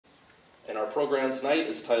And our program tonight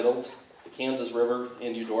is titled The Kansas River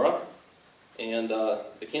in Eudora. And the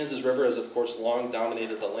Kansas River has, of course, long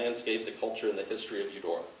dominated the landscape, the culture, and the history of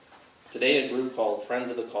Eudora. Today, a group called Friends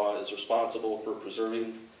of the Kaw is responsible for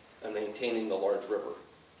preserving and maintaining the large river.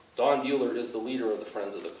 Dawn Bueller is the leader of the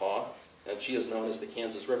Friends of the Kaw, and she is known as the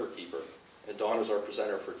Kansas Riverkeeper. And Dawn is our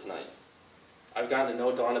presenter for tonight. I've gotten to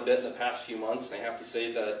know Dawn a bit in the past few months, and I have to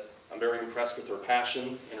say that I'm very impressed with her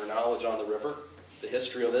passion and her knowledge on the river, the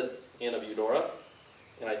history of it, and of Eudora.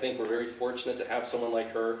 And I think we're very fortunate to have someone like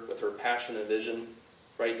her with her passion and vision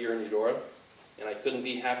right here in Eudora. And I couldn't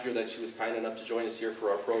be happier that she was kind enough to join us here for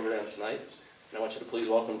our program tonight. And I want you to please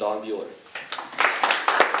welcome Dawn Bueller.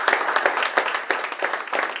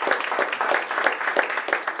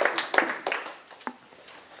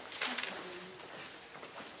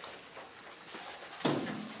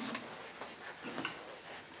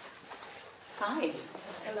 Hi.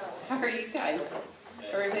 Hello. How are you guys?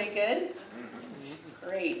 Everybody good?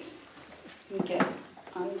 Great. Let me get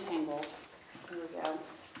untangled. Here we go.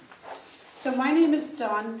 So my name is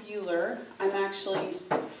Dawn Bueller. I'm actually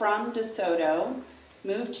from DeSoto,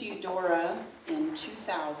 moved to Eudora in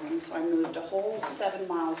 2000, so I moved a whole 7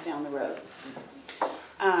 miles down the road.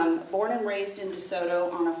 Born and raised in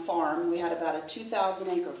DeSoto on a farm. We had about a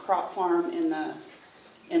 2,000-acre crop farm in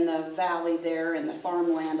the valley there, in the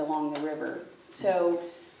farmland along the river. So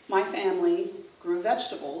my family grew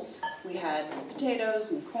vegetables. We had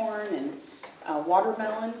potatoes and corn and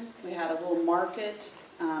watermelon. We had a little market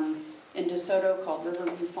in DeSoto called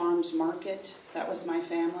Riverkeeper Farms Market. That was my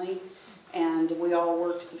family. And we all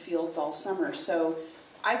worked the fields all summer. So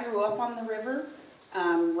I grew up on the river,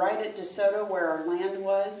 right at DeSoto where our land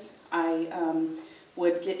was. I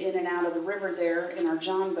would get in and out of the river there in our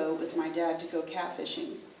John boat with my dad to go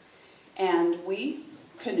catfishing. And we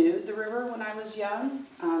canoed the river when I was young.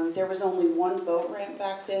 There was only one boat ramp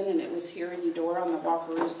back then, and it was here in Eudora on the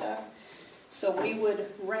Wakarusa. So we would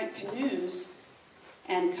rent canoes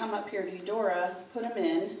and come up here to Eudora, put them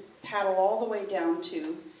in, paddle all the way down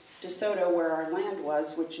to DeSoto where our land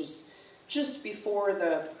was, which is just before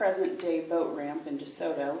the present-day boat ramp in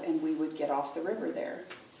DeSoto, and we would get off the river there.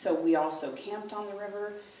 So we also camped on the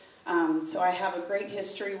river. So I have a great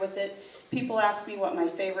history with it. People ask me what my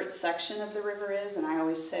favorite section of the river is, and I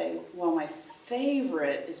always say, well, my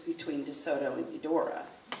favorite is between DeSoto and Eudora,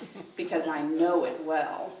 because I know it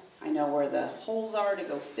well. I know where the holes are to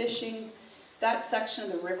go fishing. That section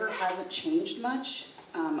of the river hasn't changed much.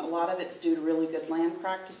 A lot of it's due to really good land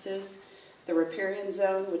practices. The riparian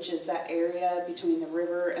zone, which is that area between the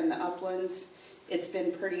river and the uplands, it's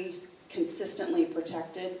been pretty consistently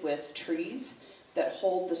protected with trees that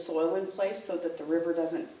hold the soil in place so that the river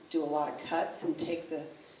doesn't do a lot of cuts and take the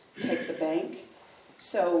bank.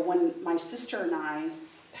 So when my sister and I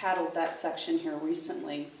paddled that section here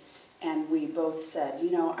recently, and we both said,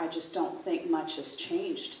 you know, I just don't think much has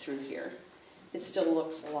changed through here. It still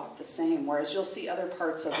looks a lot the same, whereas you'll see other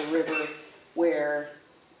parts of the river where,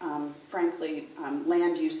 frankly,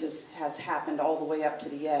 land use has happened all the way up to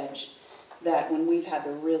the edge, that when we've had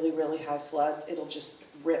the really, really high floods, it'll just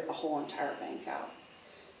rip a whole entire bank out.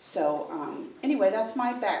 So anyway, that's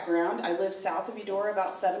my background. I live south of Eudora,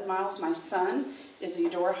 about 7 miles. My son is a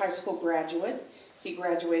Eudora High School graduate. He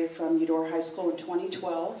graduated from Eudora High School in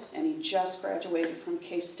 2012, and he just graduated from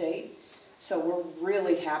K-State. So we're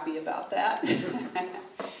really happy about that.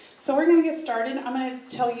 So we're going to get started. I'm going to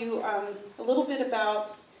tell you a little bit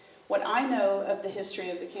about what I know of the history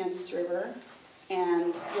of the Kansas River,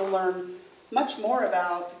 and you'll learn much more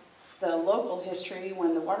about the local history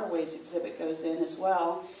when the Waterways exhibit goes in as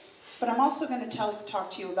well. But I'm also going to talk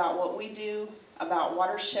to you about what we do about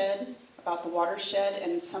the watershed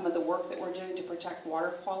and some of the work that we're doing to protect water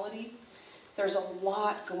quality. There's a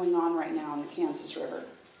lot going on right now in the Kansas River.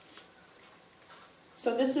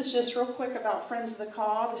 So this is just real quick about Friends of the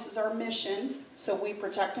Kaw. This is our mission. So we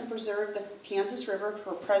protect and preserve the Kansas River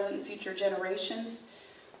for present and future generations.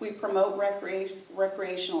 We promote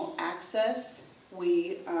recreational access.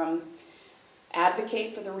 We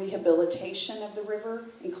advocate for the rehabilitation of the river,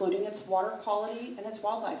 including its water quality and its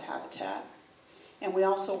wildlife habitat. And we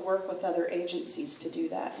also work with other agencies to do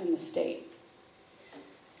that in the state.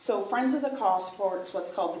 So Friends of the Kaw supports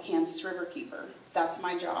what's called the Kansas Riverkeeper. That's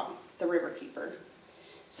my job, the Riverkeeper.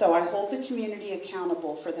 So I hold the community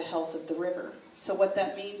accountable for the health of the river. So what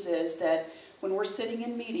that means is that when we're sitting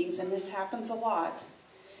in meetings, and this happens a lot,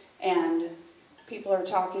 and people are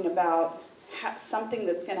talking about something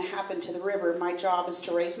that's going to happen to the river, my job is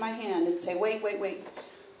to raise my hand and say, wait.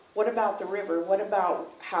 What about the river? What about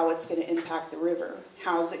how it's going to impact the river?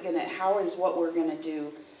 How is what we're going to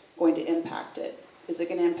do going to impact it? Is it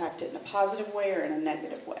going to impact it in a positive way or in a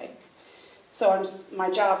negative way? So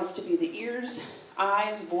my job is to be the ears,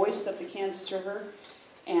 eyes, voice of the Kansas River,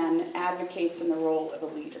 and advocates in the role of a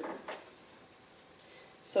leader.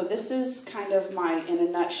 So this is kind of my, in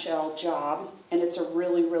a nutshell, job, and it's a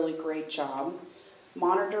really, really great job.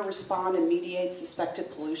 Monitor, respond, and mediate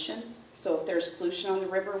suspected pollution. So if there's pollution on the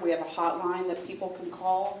river, we have a hotline that people can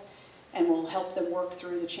call, and we'll help them work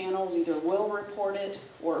through the channels. Either we'll report it,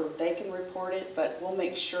 or they can report it, but we'll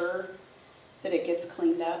make sure that it gets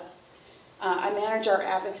cleaned up. I manage our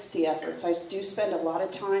advocacy efforts. I do spend a lot of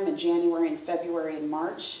time in January and February and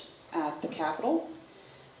March at the Capitol,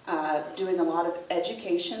 doing a lot of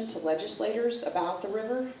education to legislators about the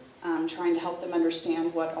river, trying to help them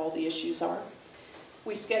understand what all the issues are.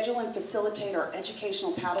 We schedule and facilitate our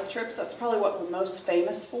educational paddle trips. That's probably what we're most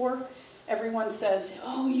famous for. Everyone says,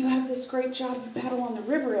 oh, you have this great job, you paddle on the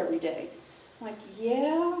river every day. I'm like,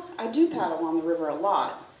 yeah, I do paddle on the river a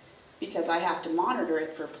lot because I have to monitor it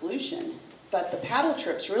for pollution. But the paddle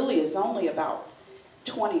trips really is only about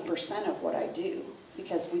 20% of what I do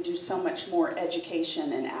because we do so much more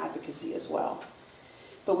education and advocacy as well.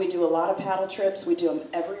 But we do a lot of paddle trips. We do them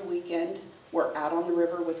every weekend. We're out on the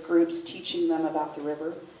river with groups teaching them about the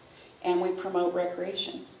river, and we promote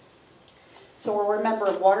recreation. So we're a member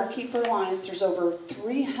of Waterkeeper Alliance. There's over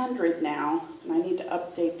 300 now, and I need to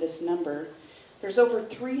update this number. There's over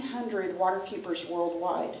 300 waterkeepers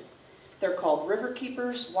worldwide. They're called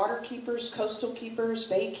Riverkeepers, Waterkeepers, Coastal Keepers,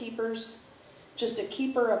 Bay Keepers, just a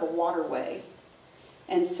keeper of a waterway.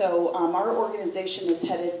 And so our organization is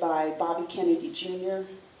headed by Bobby Kennedy Jr.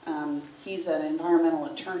 He's an environmental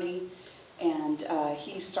attorney, and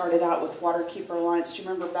he started out with Waterkeeper Alliance. Do you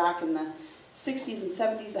remember back in the 60s and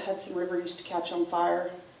 70s, the Hudson River used to catch on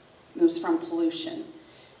fire? It was from pollution.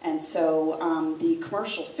 And so the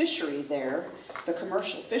commercial fishery there, the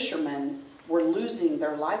commercial fishermen were losing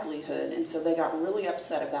their livelihood, and so they got really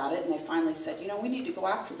upset about it, and they finally said, you know, we need to go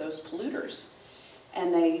after those polluters.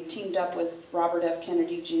 And they teamed up with Robert F.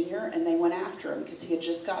 Kennedy Jr., and they went after him because he had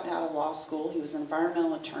just gotten out of law school. He was an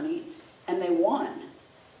environmental attorney, and they won.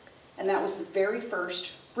 And that was the very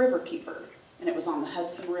first Riverkeeper, and it was on the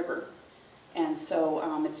Hudson River. And so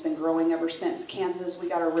it's been growing ever since. Kansas, we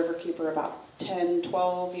got our Riverkeeper about 10,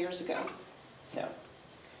 12 years ago.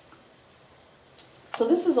 So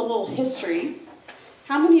this is a little history.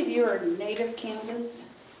 How many of you are native Kansans?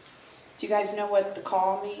 Do you guys know what the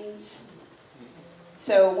caw means?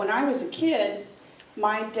 So when I was a kid,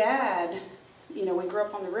 my dad, you know, we grew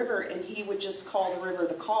up on the river, and he would just call the river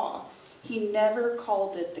the caw. He never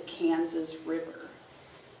called it the Kansas River.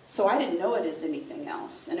 So I didn't know it as anything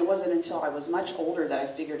else. And it wasn't until I was much older that I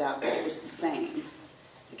figured out that it was the same,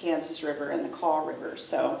 the Kansas River and the Kaw River.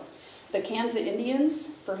 So the Kansas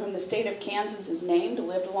Indians, for whom the state of Kansas is named,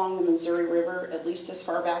 lived along the Missouri River at least as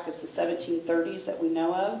far back as the 1730s that we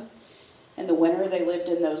know of. In the winter, they lived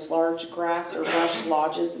in those large grass or brush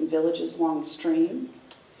lodges and villages along the stream.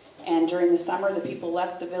 And during the summer, the people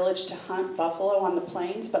left the village to hunt buffalo on the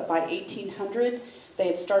plains, but by 1800, they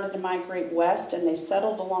had started to migrate west, and they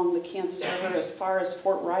settled along the Kansas River as far as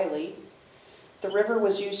Fort Riley. The river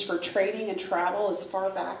was used for trading and travel as far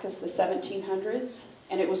back as the 1700s,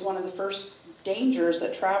 and it was one of the first dangers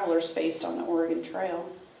that travelers faced on the Oregon Trail.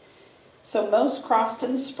 So most crossed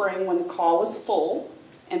in the spring when the caw was full,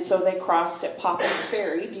 and so they crossed at Poppins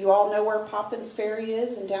Ferry. Do you all know where Poppins Ferry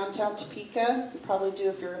is in downtown Topeka? You probably do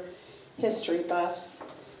if you're history buffs.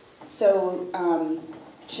 So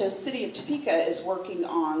the city of Topeka is working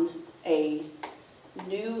on a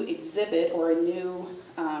new exhibit or a new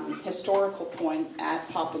historical point at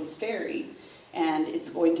Poppins Ferry, and it's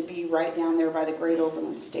going to be right down there by the Great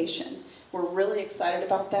Overland Station. We're really excited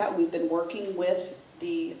about that. We've been working with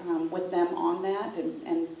them on that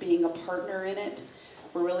and being a partner in it.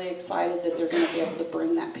 We're really excited that they're going to be able to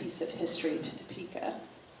bring that piece of history to Topeka.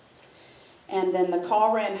 And then the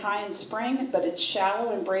caw ran high in spring, but it's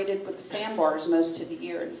shallow and braided with sandbars most of the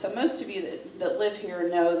year. And so most of you that live here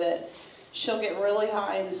know that she'll get really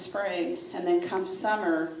high in the spring, and then come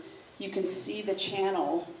summer, you can see the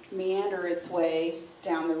channel meander its way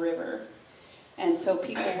down the river. And so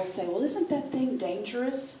people will say, well, isn't that thing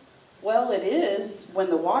dangerous? Well, it is when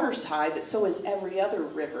the water's high, but so is every other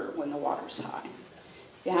river when the water's high.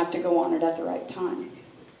 You have to go on it at the right time.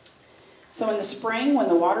 So in the spring, when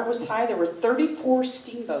the water was high, there were 34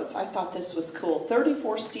 steamboats. I thought this was cool.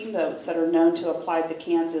 34 steamboats that are known to have applied to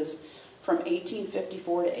Kansas from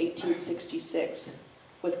 1854 to 1866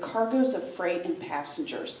 with cargoes of freight and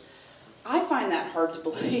passengers. I find that hard to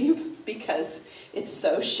believe because it's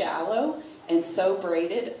so shallow and so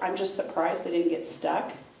braided. I'm just surprised they didn't get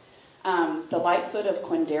stuck. The Lightfoot of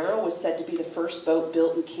Quindaro was said to be the first boat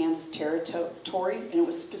built in Kansas territory, and it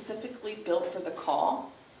was specifically built for the caw.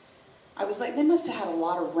 I was like, they must have had a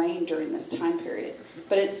lot of rain during this time period.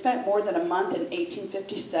 But it spent more than a month in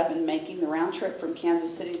 1857 making the round trip from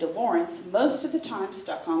Kansas City to Lawrence, most of the time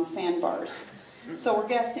stuck on sandbars. So we're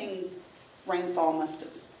guessing rainfall must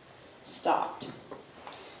have stopped.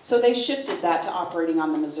 So they shifted that to operating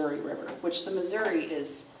on the Missouri River, which the Missouri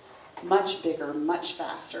is much bigger, much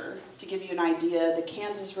faster. To give you an idea, the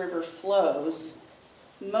Kansas River flows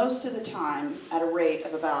most of the time at a rate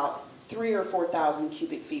of about 3,000 or 4,000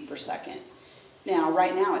 cubic feet per second. Now,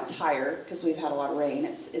 right now it's higher because we've had a lot of rain.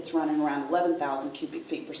 It's running around 11,000 cubic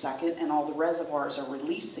feet per second, and all the reservoirs are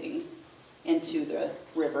releasing into the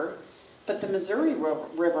river. But the Missouri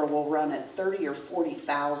River will run at 30 or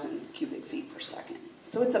 40,000 cubic feet per second.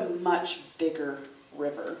 So it's a much bigger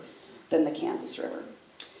river than the Kansas River.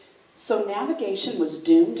 So navigation was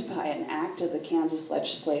doomed by an act of the Kansas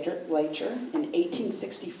legislature in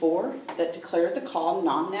 1864 that declared the caw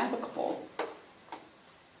non-navigable.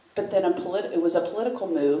 But then it was a political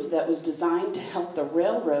move that was designed to help the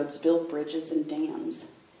railroads build bridges and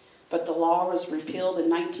dams. But the law was repealed in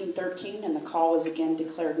 1913 and the caw was again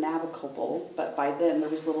declared navigable, but by then there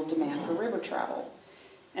was little demand for river travel.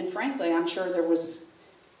 And frankly, I'm sure there was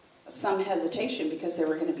some hesitation because they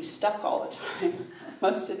were going to be stuck all the time,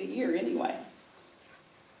 most of the year anyway.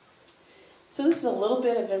 So this is a little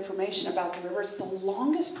bit of information about the river. It's the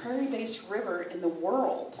longest prairie-based river in the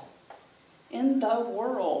world. In the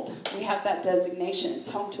world, we have that designation.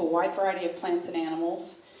 It's home to a wide variety of plants and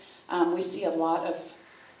animals. We see a lot of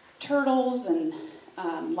turtles and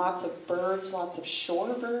lots of birds, lots of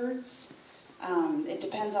shore birds. It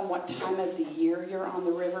depends on what time of the year you're on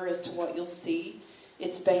the river as to what you'll see.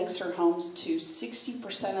 Its banks are homes to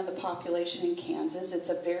 60% of the population in Kansas. It's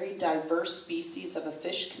a very diverse species of a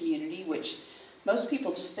fish community, which most people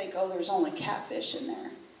just think, oh, there's only catfish in there.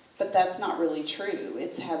 But that's not really true.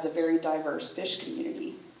 It has a very diverse fish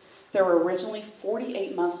community. There were originally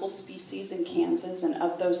 48 mussel species in Kansas, and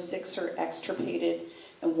of those 6 are extirpated,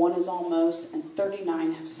 and 1 is almost, and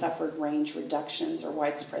 39 have suffered range reductions or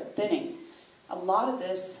widespread thinning. A lot of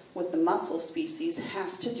this with the mussel species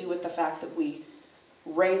has to do with the fact that we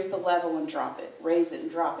raise the level and drop it, raise it and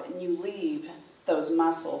drop it, and you leave those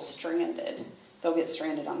mussels stranded. They'll get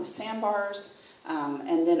stranded on the sandbars,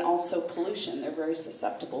 and then also pollution. They're very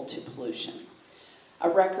susceptible to pollution. A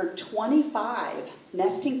record 25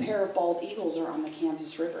 nesting pair of bald eagles are on the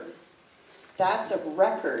Kansas River. That's a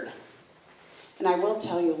record. And I will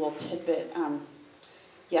tell you a little tidbit.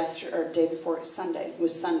 Day before Sunday, it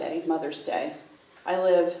was Sunday, Mother's Day. I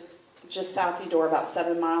live just south of Eudora, about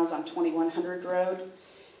 7 miles on 2100 Road,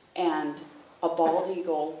 and a bald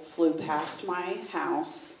eagle flew past my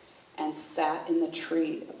house and sat in the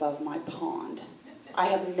tree above my pond. I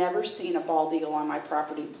have never seen a bald eagle on my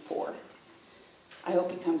property before. I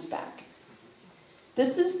hope he comes back.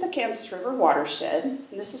 This is the Kansas River watershed,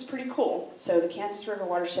 and this is pretty cool. So the Kansas River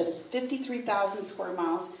watershed is 53,000 square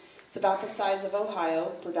miles. It's about the size of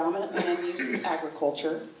Ohio. Predominant land use is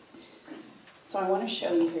agriculture. So I want to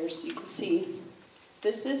show you here so you can see.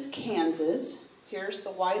 This is Kansas. Here's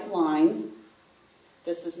the white line.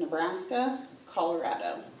 This is Nebraska,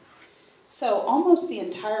 Colorado. So almost the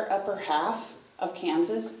entire upper half of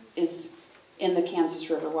Kansas is in the Kansas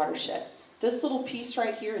River watershed. This little piece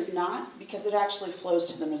right here is not, because it actually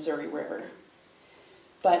flows to the Missouri River.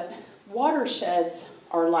 But watersheds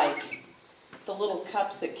are like the little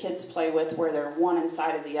cups that kids play with where they're one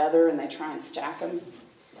inside of the other and they try and stack them.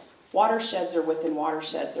 Watersheds are within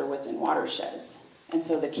watersheds are within watersheds. And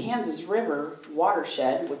so the Kansas River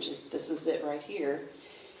watershed, this is it right here,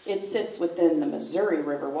 it sits within the Missouri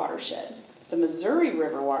River watershed. The Missouri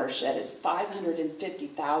River watershed is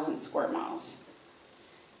 550,000 square miles.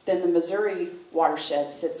 Then the Missouri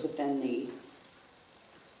watershed sits within the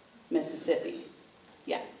Mississippi,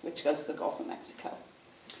 which goes to the Gulf of Mexico.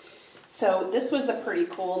 So this was a pretty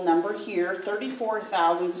cool number here.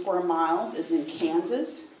 34,000 square miles is in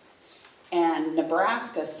Kansas. And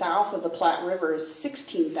Nebraska, south of the Platte River, is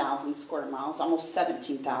 16,000 square miles, almost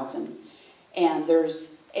 17,000. And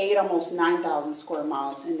there's almost 9,000 square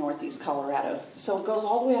miles in northeast Colorado. So it goes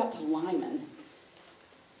all the way out to Lyman.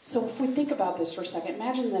 So if we think about this for a second,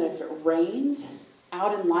 imagine that if it rains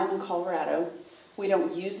out in Lyman, Colorado, we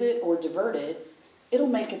don't use it or divert it, it'll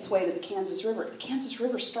make its way to the Kansas River. The Kansas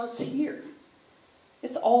River starts here.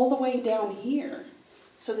 It's all the way down here.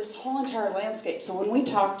 So this whole entire landscape. So when we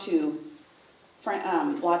talk to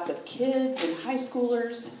lots of kids and high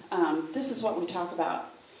schoolers, this is what we talk about.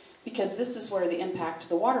 Because this is where the impact to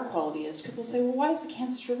the water quality is. People say, well, why is the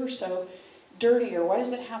Kansas River so dirtier? Why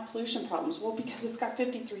does it have pollution problems? Well, because it's got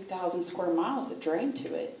 53,000 square miles that drain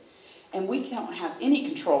to it. And we don't have any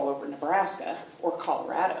control over Nebraska or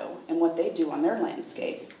Colorado and what they do on their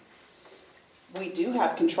landscape. We do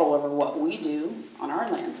have control over what we do on our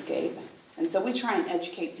landscape. And so we try and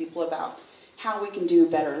educate people about how we can do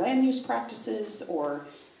better land use practices or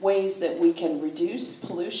ways that we can reduce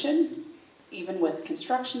pollution, even with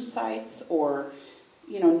construction sites or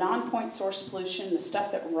non-point source pollution. The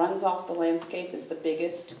stuff that runs off the landscape is the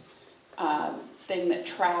biggest thing that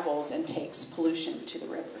travels and takes pollution to the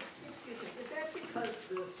river. Is that because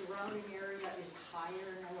the surrounding area is higher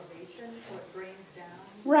in elevation, so it drains down?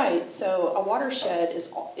 Right. So a watershed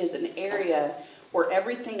is an area where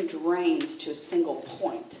everything drains to a single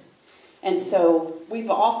point. And so we've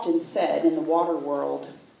often said in the water world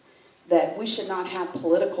that we should not have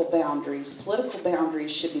political boundaries. Political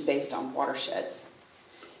boundaries should be based on watersheds,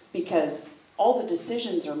 because all the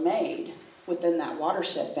decisions are made within that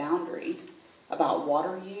watershed boundary about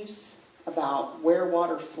water use, about where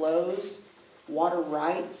water flows, water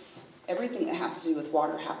rights. Everything that has to do with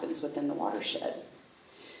water happens within the watershed.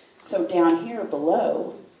 So down here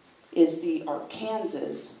below is the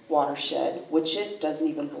Arkansas watershed, which it doesn't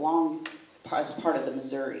even belong as part of the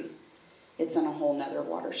Missouri. It's in a whole nother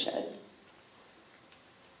watershed.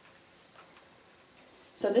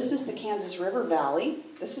 So this is the Kansas River Valley.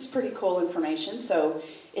 This is pretty cool information. So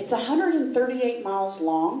it's 138 miles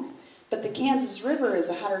long, but the Kansas River is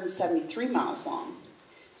 173 miles long.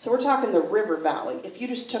 So we're talking the river valley. If you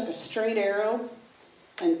just took a straight arrow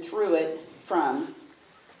and threw it from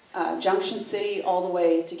Junction City all the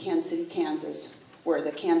way to Kansas City, Kansas, where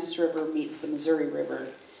the Kansas River meets the Missouri River,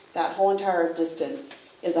 that whole entire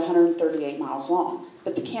distance is 138 miles long.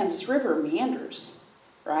 But the Kansas River meanders,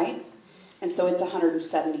 right? And so it's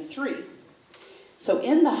 173. So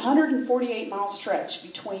in the 148-mile stretch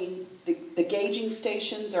between the gauging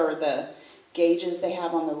stations, or the gauges they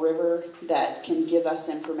have on the river that can give us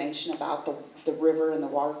information about the river and the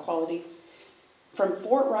water quality, from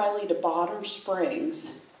Fort Riley to Bonner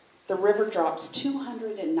Springs, the river drops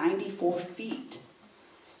 294 feet.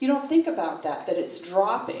 You don't think about that it's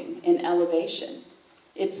dropping in elevation.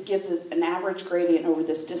 It gives us an average gradient over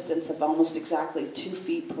this distance of almost exactly 2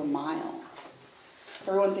 feet per mile.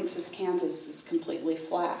 Everyone thinks this Kansas is completely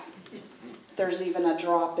flat. There's even a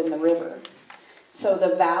drop in the river. So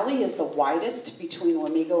the valley is the widest between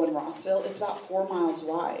Wamego and Rossville. It's about 4 miles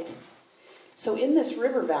wide. So in this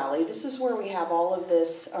river valley, this is where we have all of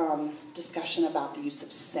this discussion about the use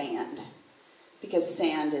of sand, because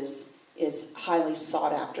sand is highly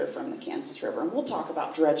sought after from the Kansas River. And we'll talk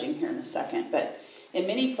about dredging here in a second. But in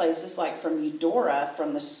many places, like from Eudora,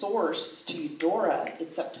 from the source to Eudora,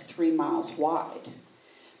 it's up to 3 miles wide.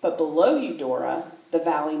 But below Eudora, the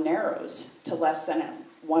valley narrows to less than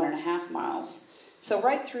 1.5 miles. So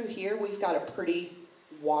right through here, we've got a pretty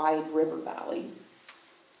wide river valley.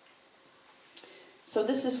 So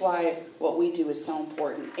this is why what we do is so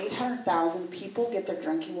important. 800,000 people get their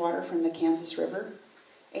drinking water from the Kansas River.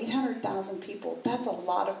 800,000 people. That's a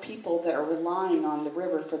lot of people that are relying on the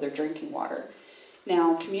river for their drinking water.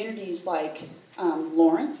 Now, communities like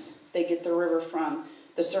Lawrence, they get their river from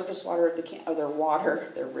the surface water of their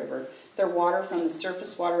water from the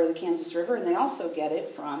surface water of the Kansas River, and they also get it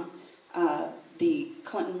from the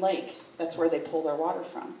Clinton Lake. That's where they pull their water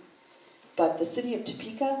from. But the city of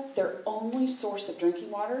Topeka, their only source of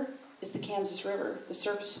drinking water is the Kansas River, the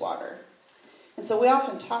surface water. And so we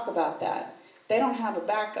often talk about that. They don't have a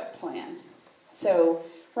backup plan. So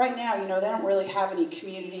right now, they don't really have any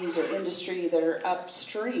communities or industry that are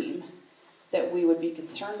upstream that we would be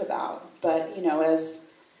concerned about. But,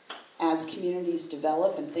 as communities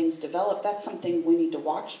develop and things develop, that's something we need to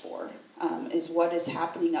watch for, is what is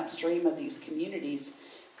happening upstream of these communities,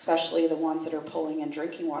 especially the ones that are pulling in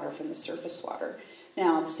drinking water from the surface water.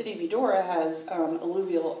 Now, the city of Eudora has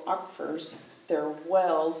alluvial aquifers. They're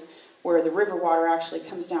wells where the river water actually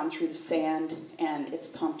comes down through the sand and it's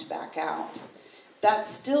pumped back out. That's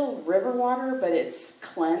still river water, but it's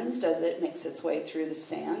cleansed as it makes its way through the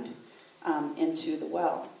sand into the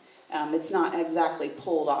well. It's not exactly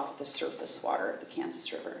pulled off the surface water of the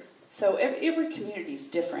Kansas River. So every community is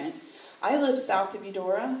different. I live south of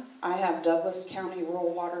Eudora. I have Douglas County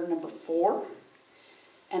Rural Water number 4,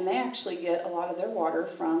 and they actually get a lot of their water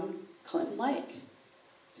from Clinton Lake.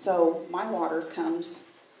 So my water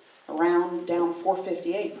comes around down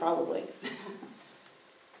 458 probably.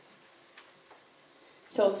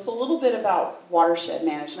 So it's a little bit about watershed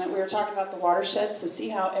management. We were talking about the watershed, so see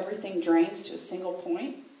how everything drains to a single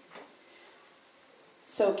point?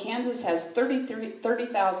 So Kansas has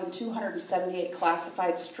 30,278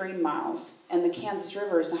 classified stream miles, and the Kansas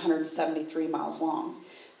River is 173 miles long.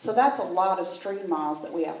 So that's a lot of stream miles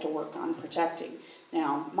that we have to work on protecting.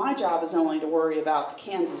 Now, my job is only to worry about the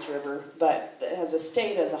Kansas River, but as a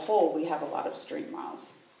state as a whole, we have a lot of stream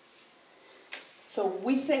miles. So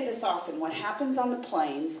we say this often, what happens on the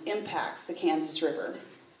plains impacts the Kansas River,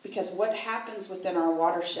 because what happens within our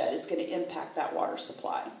watershed is going to impact that water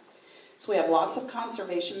supply. So we have lots of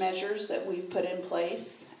conservation measures that we've put in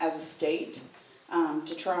place as a state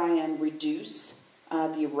to try and reduce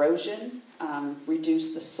the erosion,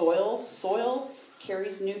 reduce the soil. Soil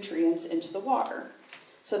carries nutrients into the water.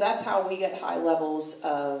 So that's how we get high levels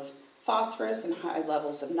of phosphorus and high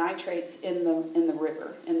levels of nitrates in the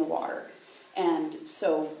river, in the water. And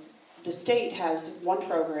so the state has one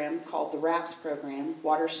program called the RAPS program,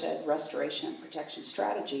 Watershed Restoration and Protection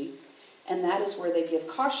Strategy, and that is where they give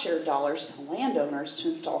cost-share dollars to landowners to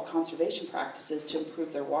install conservation practices to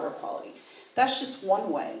improve their water quality. That's just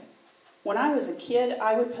one way. When I was a kid,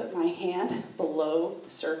 I would put my hand below the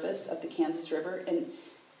surface of the Kansas River, and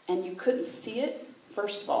you couldn't see it,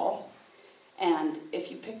 first of all, and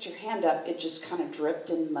if you picked your hand up, it just kind of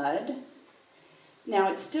dripped in mud.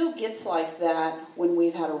 Now, it still gets like that when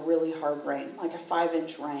we've had a really hard rain, like a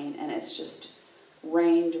 5-inch rain, and it's just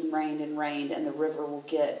rained and rained and rained, and the river will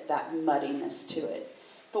get that muddiness to it.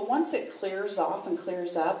 But once it clears off and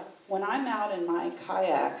clears up, when I'm out in my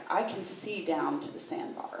kayak, I can see down to the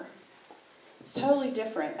sandbar. It's totally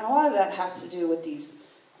different. And a lot of that has to do with these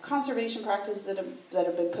conservation practices that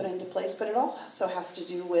have been put into place, but it also has to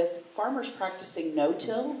do with farmers practicing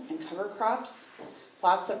no-till and cover crops.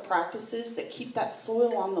 Lots of practices that keep that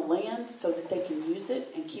soil on the land so that they can use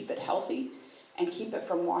it and keep it healthy and keep it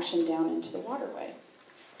from washing down into the waterway.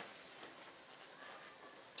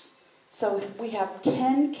 So we have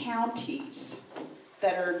 10 counties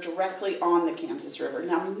that are directly on the Kansas River.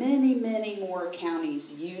 Now, many, many more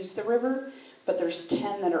counties use the river, but there's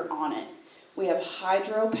 10 that are on it. We have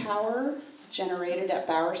hydropower generated at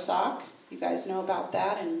Bowersock. You guys know about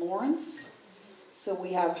that in Lawrence. So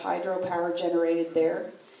we have hydropower generated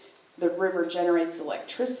there. The river generates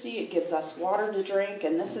electricity. It gives us water to drink.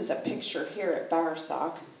 And this is a picture here at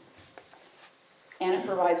Bowersock. And it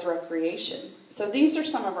provides recreation. So these are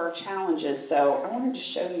some of our challenges. So I wanted to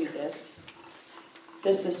show you this.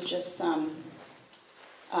 This is just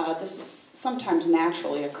this is sometimes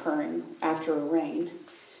naturally occurring after a rain.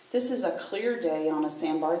 This is a clear day on a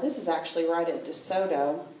sandbar. This is actually right at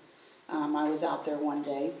DeSoto. I was out there one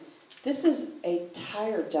day. This is a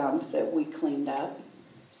tire dump that we cleaned up.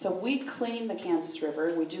 So we clean the Kansas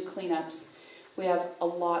River. We do cleanups. We have a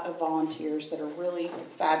lot of volunteers that are really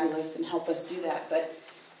fabulous and help us do that. But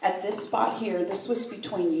at this spot here, this was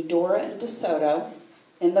between Eudora and DeSoto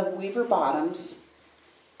in the Weaver Bottoms.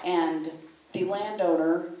 And the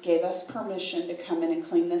landowner gave us permission to come in and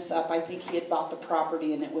clean this up. I think he had bought the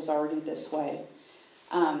property and it was already this way.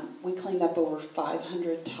 We cleaned up over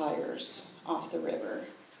 500 tires off the river.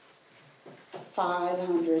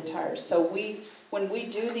 500 tires. So when we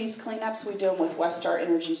do these cleanups, we do them with Westar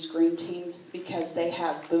Energy's Green Team because they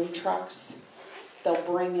have boom trucks. They'll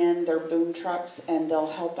bring in their boom trucks and they'll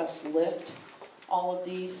help us lift all of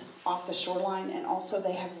these off the shoreline. And also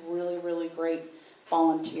they have really, really great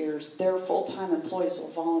volunteers. Their full-time employees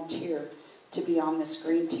will volunteer to be on this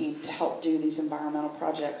Green Team to help do these environmental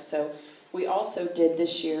projects. So we also did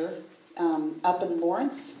this year up in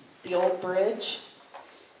Lawrence, the old bridge.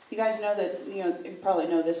 You guys know that, you probably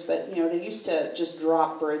know this, but, they used to just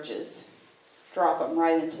drop bridges, drop them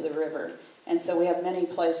right into the river. And so we have many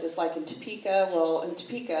places, like in Topeka. Well, in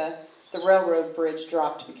Topeka, the railroad bridge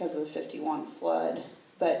dropped because of the 51 flood,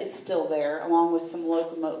 but it's still there, along with some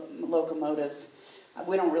locomotives.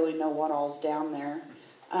 We don't really know what all's down there.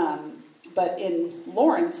 But in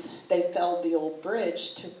Lawrence, they felled the old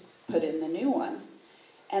bridge to put in the new one.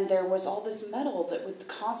 And there was all this metal that would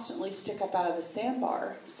constantly stick up out of the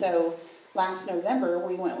sandbar. So last November,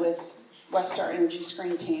 we went with Westar Energy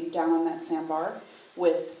Screen Team down on that sandbar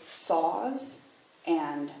with saws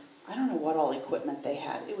and I don't know what all equipment they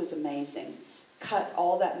had. It was amazing. Cut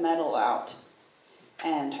all that metal out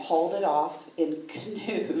and hauled it off in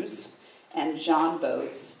canoes and john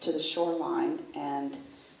boats to the shoreline. And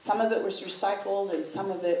some of it was recycled and some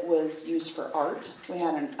of it was used for art. We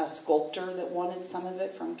had a sculptor that wanted some of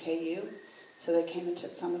it from KU, so they came and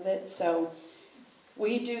took some of it. So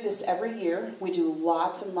we do this every year. We do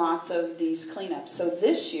lots and lots of these cleanups. So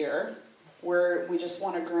this year, we just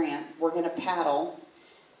won a grant. We're going to paddle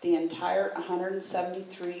the entire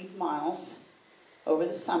 173 miles over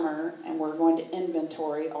the summer, and we're going to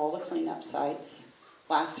inventory all the cleanup sites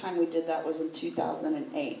Last time we did that was in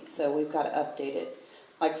 2008, so we've got to update it.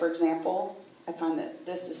 Like, for example, I find that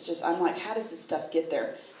this is just, I'm like, how does this stuff get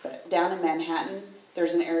there? But down in Manhattan,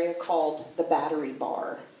 there's an area called the Battery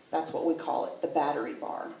Bar. That's what we call it, the Battery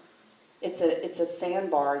Bar. It's a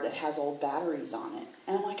sandbar that has old batteries on it.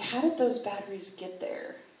 And I'm like, how did those batteries get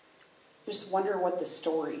there? Just wonder what the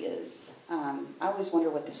story is. I always wonder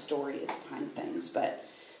what the story is behind things. But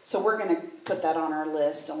so we're going to put that on our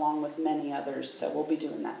list along with many others. So we'll be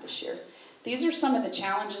doing that this year. These are some of the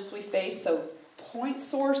challenges we face. So point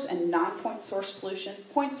source and non-point source pollution.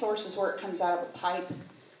 Point source is where it comes out of a pipe.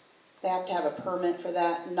 They have to have a permit for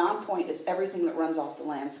that. Non-point is everything that runs off the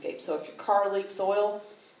landscape. So if your car leaks oil,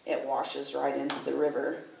 it washes right into the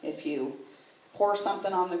river. If you pour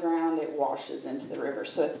something on the ground, it washes into the river.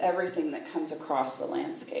 So it's everything that comes across the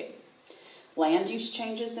landscape. Land use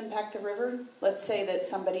changes impact the river. Let's say that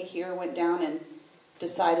somebody here went down and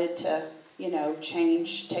decided to,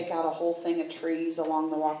 take out a whole thing of trees along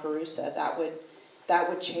the Wakarusa. That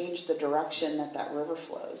would change the direction that river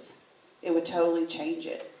flows. It would totally change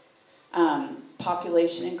it.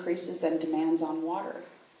 Population increases and demands on water.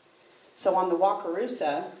 So on the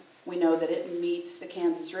Wakarusa, we know that it meets the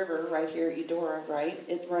Kansas River right here at Eudora, right?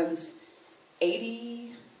 It runs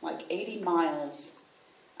 80 miles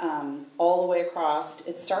all the way across.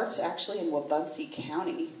 It starts actually in Wabaunsee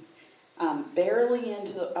County, barely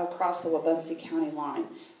across the Wabaunsee County line,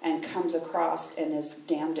 and comes across and is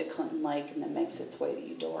dammed at Clinton Lake and then makes its way to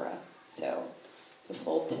Eudora. So just a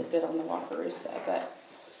little tidbit on the Wakarusa. But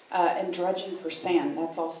and dredging for sand,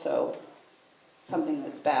 that's also something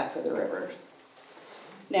that's bad for the river.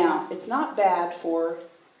 Now, it's not bad for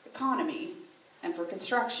economy and for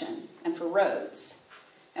construction and for roads,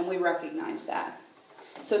 and we recognize that.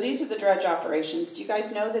 So these are the dredge operations. Do you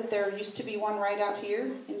guys know that there used to be one right out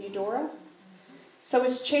here in Eudora? So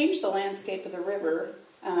it's changed the landscape of the river.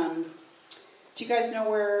 Do you guys know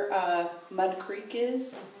where Mud Creek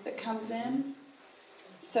is that comes in?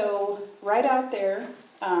 So right out there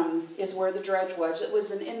is where the dredge was. It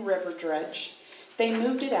was an in-river dredge. They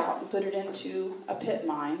moved it out and put it into a pit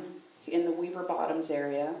mine in the Weaver Bottoms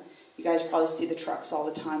area. You guys probably see the trucks all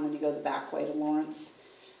the time when you go the back way to Lawrence.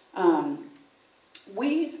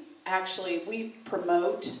 We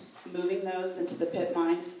promote moving those into the pit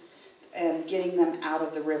mines and getting them out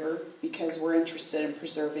of the river because we're interested in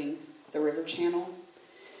preserving the river channel.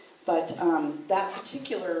 But that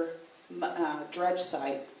particular dredge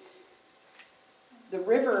site, the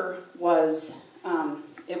river was,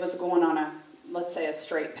 it was going on let's say a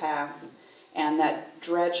straight path, and that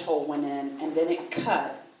dredge hole went in, and then it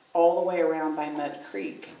cut all the way around by Mud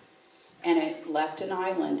Creek, and it left an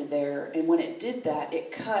island there, and when it did that, it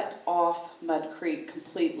cut off Mud Creek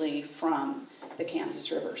completely from the Kansas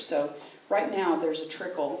River. So right now there's a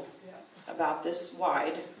trickle about this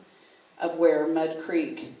wide of where Mud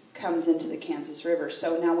Creek comes into the Kansas River.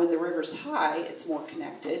 So now when the river's high, it's more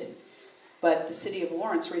connected, but the city of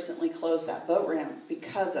Lawrence recently closed that boat ramp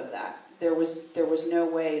because of that. There was no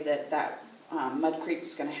way that Mud Creek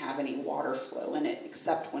was going to have any water flow in it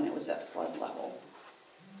except when it was at flood level.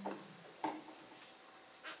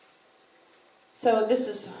 So this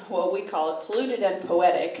is what we call it, polluted and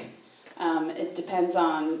poetic. It depends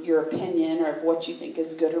on your opinion or of what you think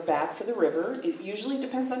is good or bad for the river. It usually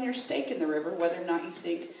depends on your stake in the river, whether or not you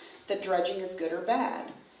think that dredging is good or bad.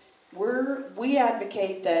 We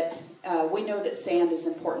advocate that we know that sand is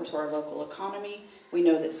important to our local economy. We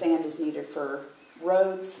know that sand is needed for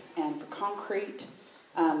roads and for concrete.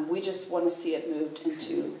 We just want to see it moved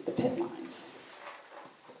into the pit mines.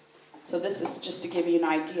 So this is just to give you an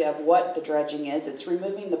idea of what the dredging is. It's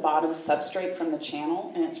removing the bottom substrate from the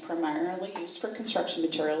channel, and it's primarily used for construction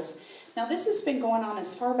materials. Now this has been going on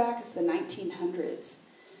as far back as the 1900s.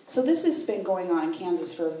 So this has been going on in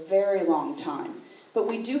Kansas for a very long time. But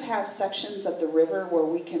we do have sections of the river where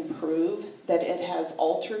we can prove that it has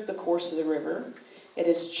altered the course of the river. It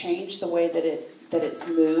has changed the way that it's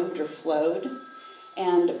moved or flowed.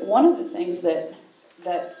 And one of the things that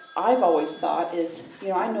I've always thought is,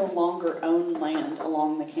 I no longer own land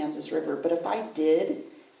along the Kansas River, but if I did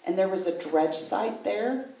and there was a dredge site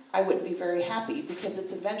there, I wouldn't be very happy because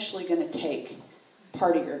it's eventually going to take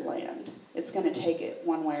part of your land. It's going to take it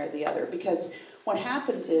one way or the other, because what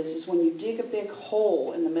happens is when you dig a big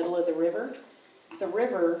hole in the middle of the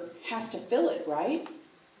river has to fill it, right?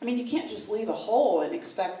 I mean, you can't just leave a hole and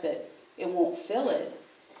expect that it won't fill it.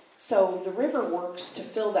 So the river works to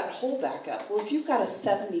fill that hole back up. Well, if you've got a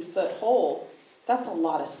 70-foot hole, that's a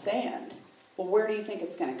lot of sand. Well, where do you think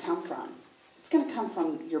it's going to come from? It's going to come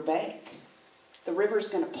from your bank. The river's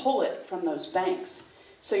going to pull it from those banks.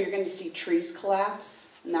 So you're going to see trees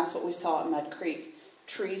collapse, and that's what we saw at Mud Creek.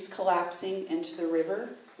 trees collapsing into the river,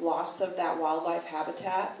 loss of that wildlife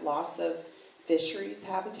habitat, loss of fisheries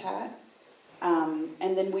habitat.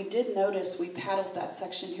 And then we did notice, we paddled that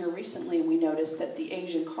section here recently, and we noticed that the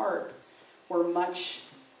Asian carp were much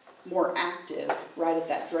more active right at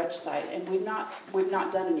that dredge site. And we've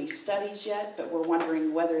not done any studies yet, but we're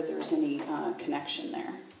wondering whether there's any connection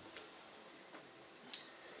there.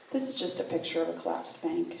 This is just a picture of a collapsed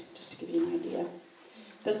bank, just to give you an idea.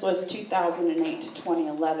 This was 2008 to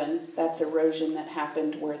 2011. That's erosion that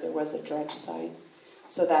happened where there was a dredge site.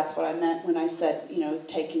 So that's what I meant when I said, you know,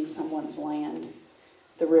 taking someone's land.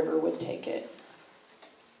 The river would take it.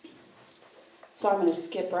 So I'm going to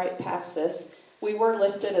skip right past this. We were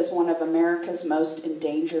listed as one of America's most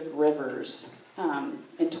endangered rivers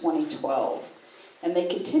in 2012. And they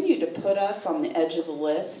continue to put us on the edge of the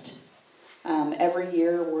list. Every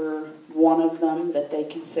year we're one of them that they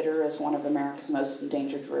consider as one of America's most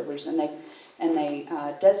endangered rivers. And they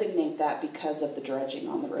designate that because of the dredging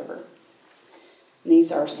on the river. And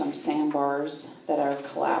these are some sandbars that are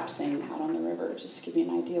collapsing out on the river, just to give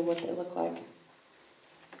you an idea of what they look like.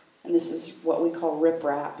 And this is what we call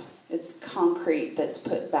riprap. It's concrete that's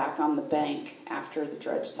put back on the bank after the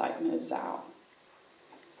dredge site moves out.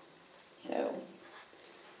 So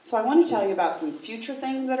I want to tell you about some future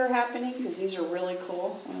things that are happening, because these are really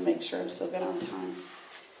cool. I want to make sure I'm still good on time.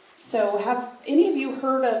 So have any of you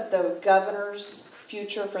heard of the governor's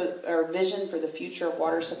vision for the future of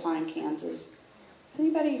water supply in Kansas? Has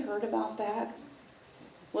anybody heard about that?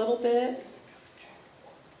 A little bit?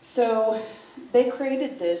 So they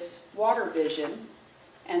created this water vision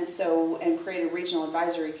and created regional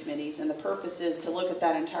advisory committees, and the purpose is to look at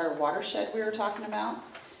that entire watershed we were talking about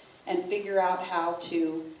and figure out how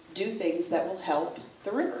to do things that will help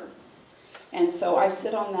the river. And so I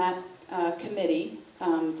sit on that committee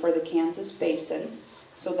for the Kansas Basin.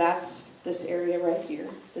 So that's this area right here.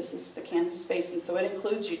 This is the Kansas Basin, so it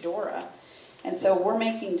includes Eudora. And so we're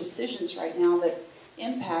making decisions right now that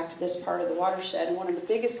impact this part of the watershed. And one of the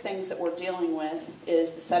biggest things that we're dealing with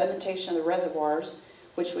is the sedimentation of the reservoirs,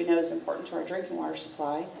 which we know is important to our drinking water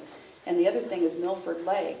supply. And the other thing is Milford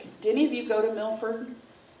Lake. Do any of you go to Milford?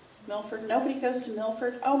 Milford? Nobody goes to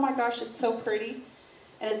Milford? Oh my gosh, it's so pretty.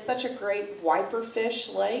 And it's such a great wiper fish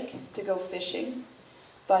lake to go fishing.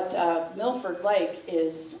 But Milford Lake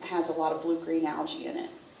has a lot of blue-green algae in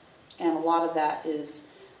it. And a lot of that is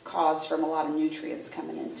caused from a lot of nutrients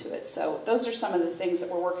coming into it. So those are some of the things that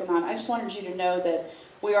we're working on. I just wanted you to know that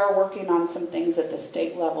we are working on some things at the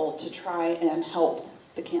state level to try and help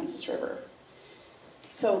the Kansas River.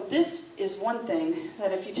 So this is one thing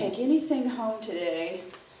that if you take anything home today,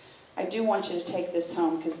 I do want you to take this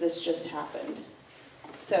home, because this just happened.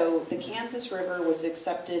 So the Kansas River was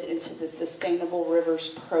accepted into the Sustainable Rivers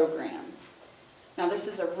Program. Now this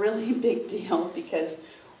is a really big deal, because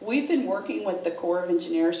we've been working with the Corps of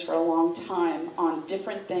Engineers for a long time on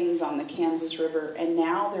different things on the Kansas River, and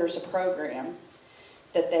now there's a program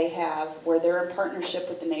that they have where they're in partnership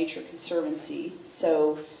with the Nature Conservancy.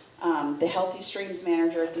 So the Healthy Streams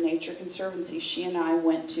manager at the Nature Conservancy, she and I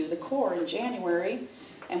went to the Corps in January,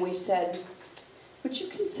 and we said, would you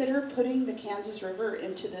consider putting the Kansas River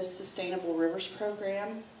into this Sustainable Rivers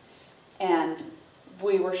program? And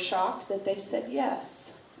we were shocked that they said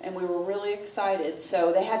yes. And we were really excited.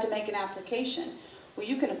 So they had to make an application. Well,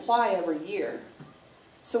 you can apply every year.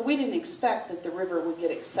 So we didn't expect that the river would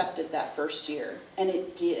get accepted that first year. And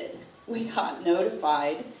it did. We got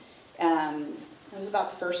notified, it was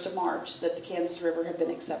about the 1st of March, that the Kansas River had been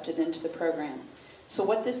accepted into the program. So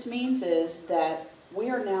what this means is that we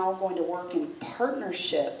are now going to work in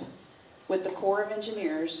partnership with the Corps of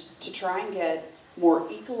Engineers to try and get more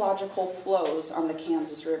ecological flows on the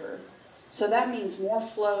Kansas River. So that means more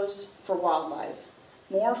flows for wildlife,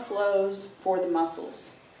 more flows for the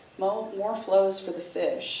mussels, more flows for the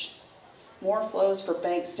fish, more flows for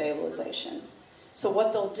bank stabilization. So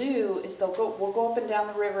what they'll do is we'll go up and down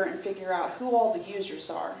the river and figure out who all the users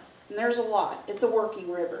are. And there's a lot. It's a working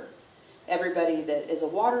river. Everybody that is a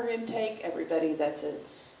water intake, everybody that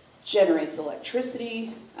generates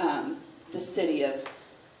electricity,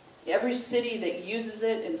 every city that uses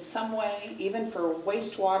it in some way, even for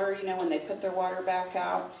wastewater, when they put their water back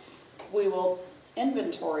out, we will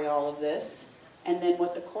inventory all of this. And then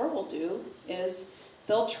what the Corps will do is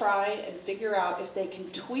they'll try and figure out if they can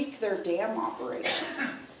tweak their dam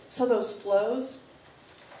operations. So those flows.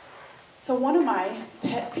 So one of my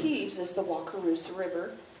pet peeves is the Wakarusa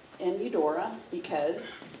River in Eudora,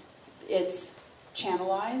 because it's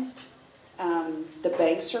channelized, the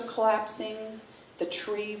banks are collapsing, the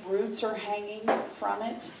tree roots are hanging from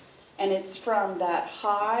it, and it's from that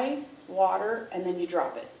high water, and then you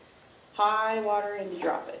drop it. high water and you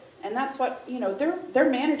drop it. And that's what, they're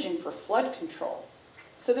managing for flood control.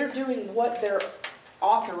 So they're doing what they're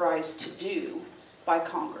authorized to do by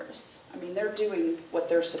Congress. I mean, they're doing what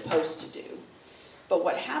they're supposed to do. But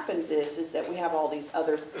what happens is that we have all these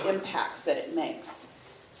other impacts that it makes.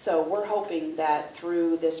 So we're hoping that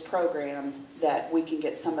through this program that we can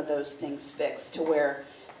get some of those things fixed to where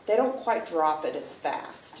they don't quite drop it as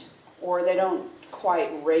fast, or they don't quite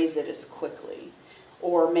raise it as quickly,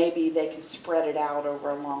 or maybe they can spread it out over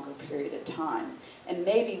a longer period of time. And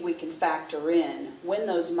maybe we can factor in when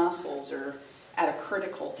those mussels are at a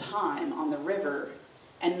critical time on the river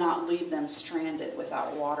and not leave them stranded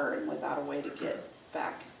without water and without a way to get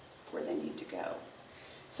back where they need to go.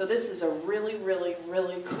 So this is a really, really,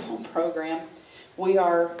 really cool program. We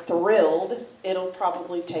are thrilled. It'll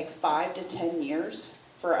probably take 5 to 10 years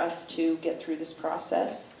for us to get through this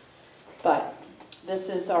process. But this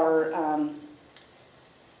is our,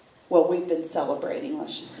 well, we've been celebrating,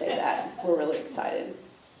 let's just say that. We're really excited.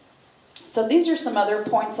 So these are some other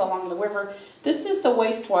points along the river. This is the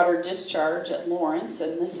wastewater discharge at Lawrence,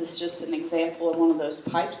 and this is just an example of one of those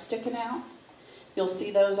pipes sticking out. You'll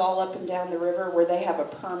see those all up and down the river where they have a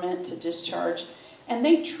permit to discharge, and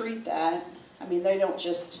they treat that. I mean, they don't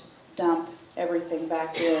just dump everything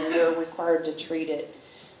back in. They're required to treat it.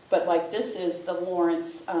 But like this is the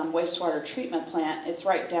Lawrence wastewater treatment plant. It's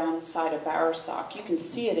right downside of Bowersock. You can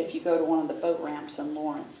see it if you go to one of the boat ramps in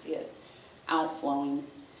Lawrence, see it outflowing.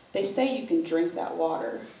 They say you can drink that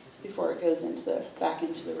water before it goes back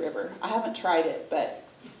into the river. I haven't tried it, but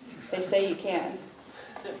they say you can.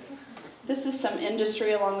 This is some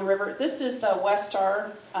industry along the river. This is the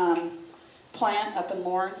Westar plant up in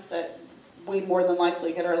Lawrence that we more than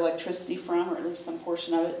likely get our electricity from, or at least some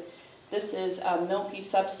portion of it. This is a milky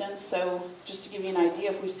substance, so just to give you an idea,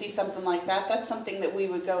 if we see something like that, that's something that we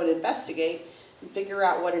would go and investigate and figure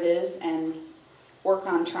out what it is and work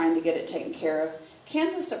on trying to get it taken care of.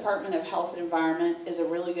 Kansas Department of Health and Environment is a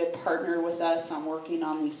really good partner with us on working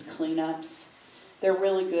on these cleanups. They're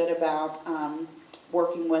really good about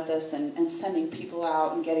working with us and sending people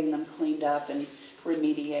out and getting them cleaned up and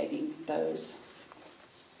remediating those.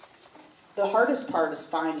 The hardest part is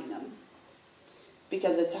finding them,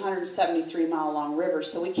 because it's a 173-mile long river,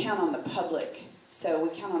 so we count on the public. So we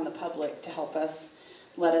count on the public to help us,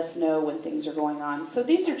 let us know when things are going on. So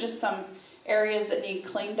these are just some areas that need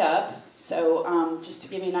cleaned up. So just to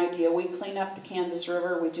give you an idea, we clean up the Kansas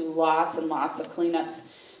River. We do lots and lots of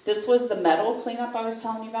cleanups. This was the metal cleanup I was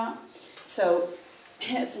telling you about. So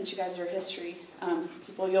since you guys are history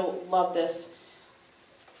people, you'll love this.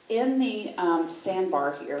 In the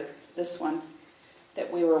sandbar here, this one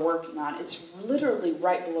that we were working on, it's literally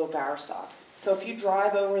right below Bowersock. So if you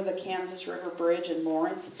drive over the Kansas River Bridge in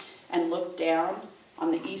Lawrence and look down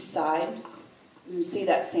on the east side and see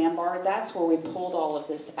that sandbar, that's where we pulled all of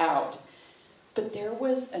this out. But there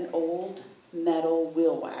was an old metal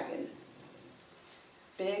wheel wagon,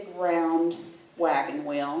 big round wagon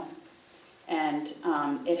wheel, and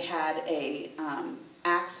it had a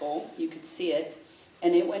axle, you could see it,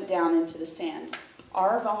 and it went down into the sand.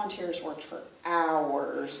 Our volunteers worked for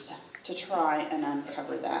hours to try and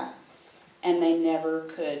uncover that, and they never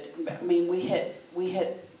could. I mean, we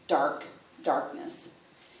hit darkness,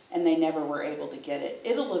 and they never were able to get it.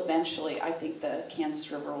 It'll eventually, I think the Kansas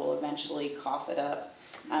River will eventually cough it up,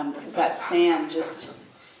 because that sand just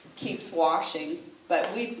keeps washing. But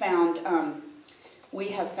we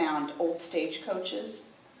have found old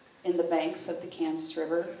stagecoaches in the banks of the Kansas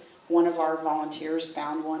River. One of our volunteers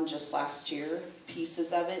found one just last year,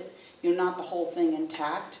 pieces of it. Not the whole thing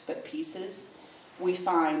intact, but pieces. We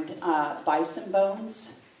find bison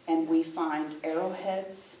bones, and we find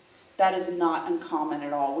arrowheads. That is not uncommon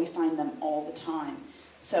at all. We find them all the time.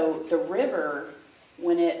 So the river,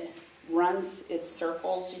 when it runs its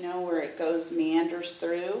circles, where it meanders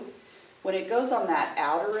through, when it goes on that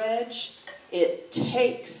outer edge, it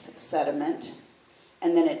takes sediment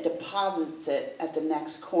and then it deposits it at the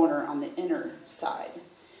next corner on the inner side.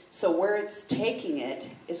 So where it's taking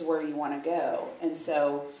it is where you want to go. And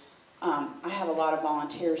so I have a lot of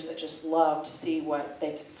volunteers that just love to see what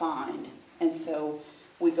they can find. And so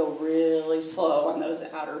we go really slow on those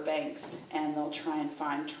outer banks, and they'll try and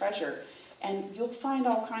find treasure. And you'll find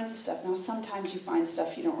all kinds of stuff. Now, sometimes you find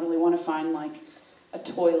stuff you don't really want to find, like a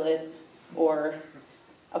toilet or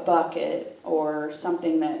a bucket or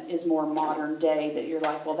something that is more modern day that you're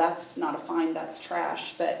like, well, that's not a find, that's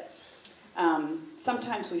trash. But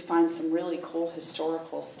sometimes we find some really cool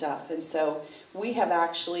historical stuff. And so we have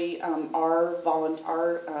actually, our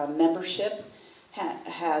membership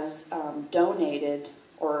has donated,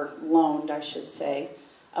 or loaned, I should say,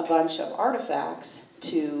 a bunch of artifacts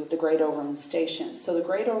to the Great Overland Station. So the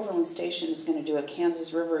Great Overland Station is going to do a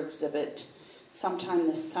Kansas River exhibit sometime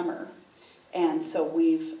this summer. And so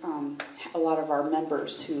we've, a lot of our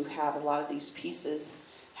members who have a lot of these pieces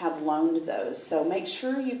have loaned those. So make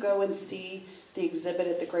sure you go and see the exhibit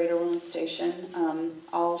at the Great Overland Station.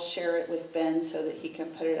 I'll share it with Ben so that he can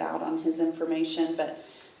put it out on his information, but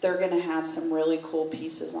they're going to have some really cool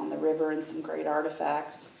pieces on the river and some great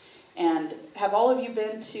artifacts. And have all of you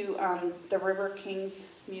been to the River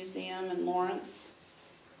Kings Museum in Lawrence?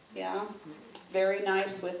 Yeah? Very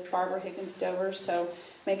nice with Barbara Higgins-Dover, so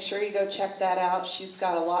make sure you go check that out. She's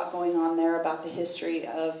got a lot going on there about the history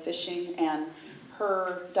of fishing, and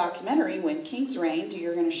her documentary, When Kings Reigned,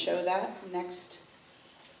 you're going to show that next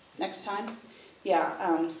time?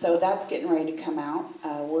 Yeah, so that's getting ready to come out.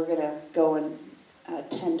 We're going to go and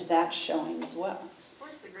attend that showing as well.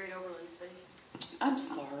 Where's the Great Overland Station? I'm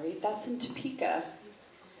sorry, that's in Topeka. Okay.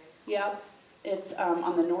 Yep, it's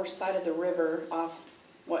on the north side of the river off,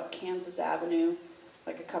 Kansas Avenue,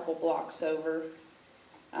 like a couple blocks over.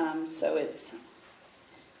 So it's,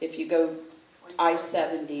 if you go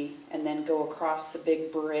I-70 and then go across the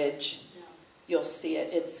big bridge, Yeah. you'll see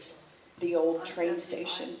it. It's the old On train 75?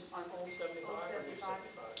 station. On Old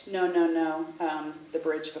 75? No. The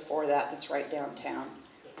bridge before that that's right downtown.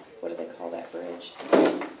 What do they call that bridge?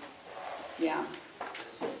 Yeah.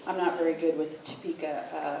 I'm not very good with the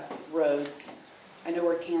Topeka roads. I know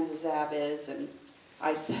where Kansas Ave is and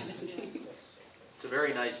I-70. It's a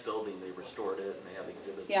very nice building. They restored it and they have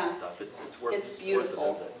exhibits Yeah. and stuff. It's worth It's worth the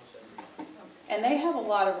beautiful. visit. And they have a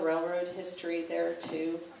lot of railroad history there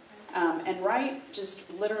too. And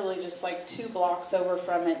literally just like 2 blocks over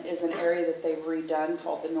from it is an area that they've redone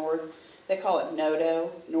called they call it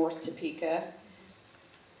Nodo, North Topeka.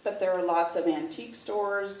 But there are lots of antique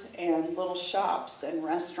stores and little shops and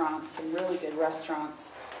restaurants, some really good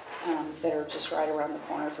restaurants that are just right around the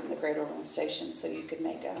corner from the Great Overland Station, so you could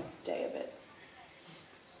make a day of it.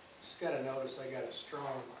 Just got to notice I got a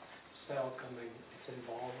strong cell coming, it's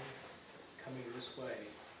involving, coming this way.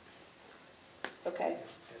 Okay.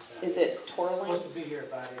 And, Is it twirling? Supposed to be here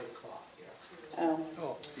about 8 o'clock, yeah.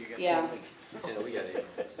 Oh, You got yeah, Yeah, we got it.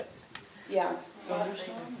 yeah. We'll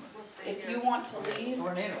stay If here. you want to leave,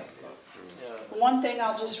 Tornado. one thing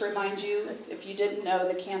I'll just remind you, if you didn't know,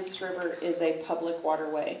 the Kansas River is a public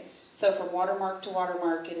waterway. So from watermark to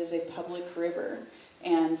watermark, it is a public river.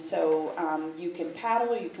 And so you can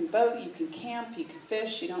paddle, you can boat, you can camp, you can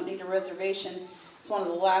fish, you don't need a reservation. It's one of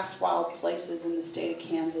the last wild places in the state of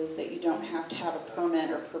Kansas that you don't have to have a permit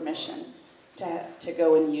or permission to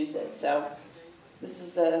go and use it. So this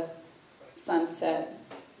is a sunset,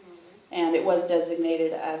 and it was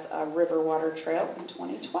designated as a river water trail in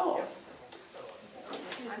 2012. I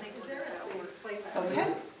think is there a place?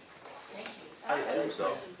 Okay, I assume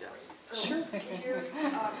so, yes. sure.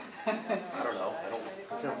 I don't know.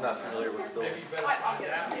 I'm not familiar with the building.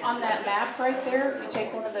 On that map right there, if you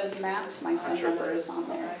take one of those maps, my phone number is on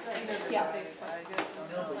there. Yeah.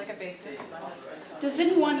 Like a basement. Does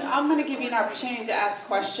anyone, I'm going to give you an opportunity to ask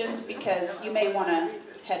questions because you may want to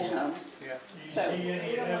head home. Yeah. So, Do you see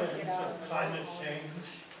any evidence of climate change?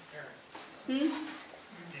 Do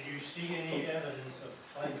you see any evidence of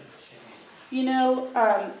climate change? you know,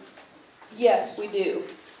 yes, we do.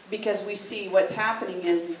 Because we see what's happening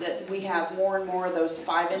is that we have more and more of those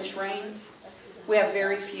 5-inch rains. We have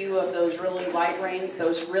very few of those really light rains,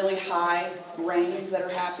 those really high rains that are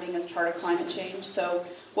happening as part of climate change. So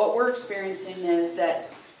what we're experiencing is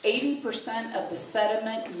that 80% of the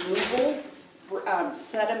sediment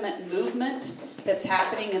movement that's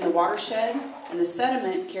happening in the watershed, and the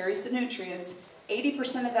sediment carries the nutrients,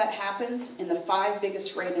 80% of that happens in the 5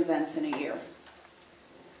 biggest rain events in a year.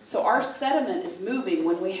 So our sediment is moving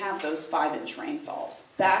when we have those 5-inch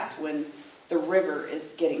rainfalls. That's when the river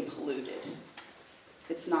is getting polluted.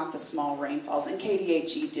 It's not the small rainfalls. And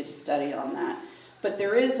KDHE did a study on that. But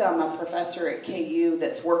there is a professor at KU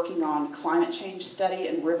that's working on climate change study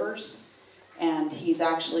in rivers. And he's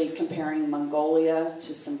actually comparing Mongolia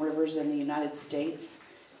to some rivers in the United States.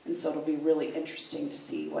 And so it'll be really interesting to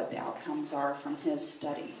see what the outcomes are from his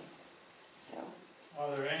study. So. Are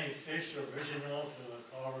there any fish original to the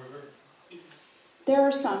Kaw River? There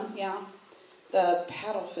are some, yeah. The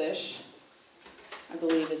paddlefish, I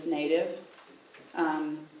believe, is native.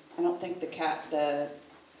 I don't think the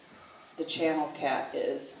channel cat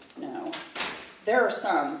is, no. There are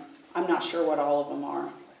some. I'm not sure what all of them are,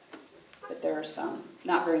 but there are some.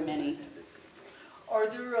 Not very many. Are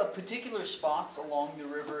there particular spots along the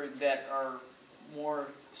river that are more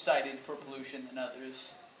cited for pollution than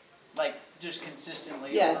others? Like just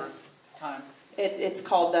consistently Yes. over time? It's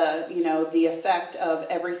called the effect of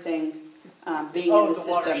everything being Oh, in the the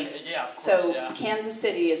system. watershed, yeah, of course, So yeah. Kansas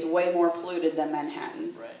City is way more polluted than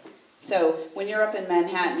Manhattan. Right. So when you're up in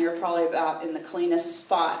Manhattan, you're probably about in the cleanest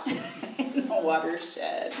spot in the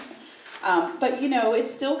watershed. But you know,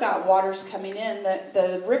 it's still got waters coming in.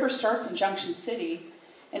 The river starts in Junction City,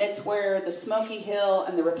 and it's where the Smoky Hill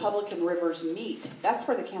and the Republican rivers meet. That's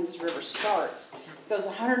where the Kansas River starts. It goes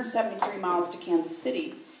 173 miles to Kansas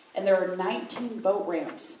City, and there are 19 boat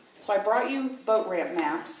ramps. So I brought you boat ramp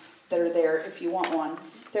maps that are there if you want one.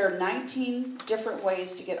 There are 19 different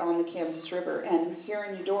ways to get on the Kansas River, and here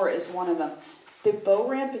in Eudora is one of them. The boat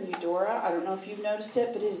ramp in Eudora, I don't know if you've noticed it,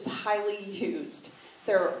 but it is highly used.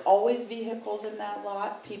 There are always vehicles in that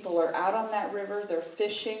lot. People are out on that river. They're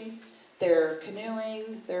fishing, they're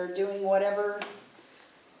canoeing, they're doing whatever,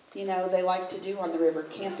 you know, they like to do on the river,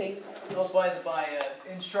 camping. Well, by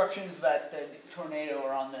the instructions about the tornado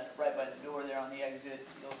are on the right by the door there on the exit.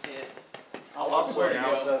 You'll see it. I'll also Where to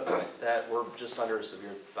announce go. that we're just under a severe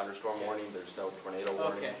thunderstorm warning. There's no tornado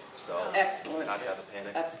warning, Okay. so Excellent. not to have a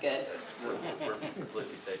panic. That's good. We're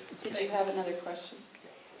completely safe. Did you have another question?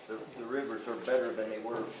 The rivers are better than they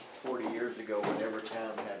were 40 years ago when every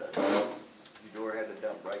town had a dump. Eudora had a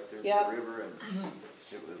dump right there Yep. at the river, and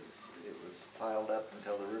it was piled up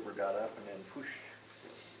until the river got up and then whoosh.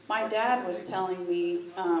 My dad was telling me,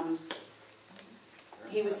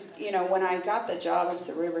 he was, you know, when I got the job as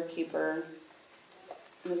the Riverkeeper,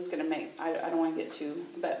 and this is going to make, I don't want to get too,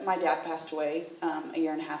 but my dad passed away a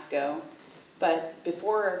year and a half ago. But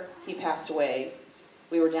before he passed away,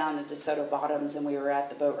 we were down the DeSoto Bottoms and we were at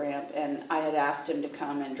the boat ramp, and I had asked him to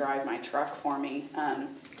come and drive my truck for me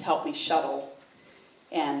to help me shuttle.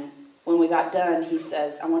 And when we got done, he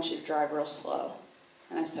says, "I want you to drive real slow."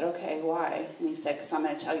 And I said, "Okay, why?" And he said, "Because I'm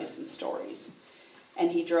going to tell you some stories."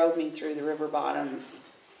 And he drove me through the river bottoms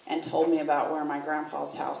and told me about where my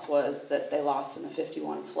grandpa's house was that they lost in the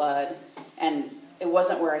 51 flood. And it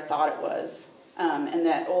wasn't where I thought it was. And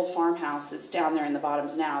that old farmhouse that's down there in the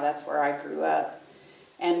bottoms now, that's where I grew up.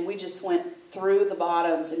 And we just went through the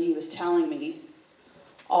bottoms, and he was telling me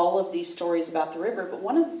all of these stories about the river. But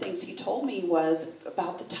one of the things he told me was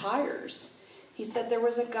about the tires. He said there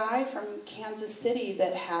was a guy from Kansas City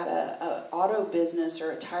that had a auto business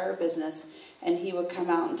or a tire business, and he would come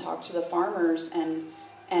out and talk to the farmers and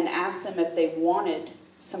ask them if they wanted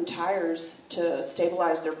some tires to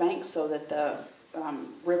stabilize their bank so that the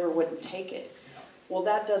river wouldn't take it. Well,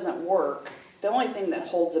 that doesn't work. The only thing that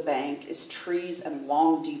holds a bank is trees and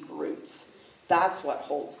long, deep roots. That's what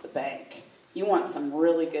holds the bank. You want some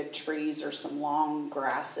really good trees or some long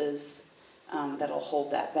grasses that'll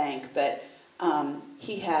hold that bank. But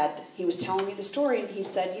he was telling me the story, and he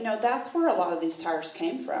said, you know, that's where a lot of these tires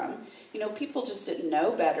came from. You know, people just didn't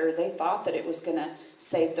know better. They thought that it was going to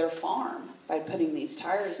save their farm by putting these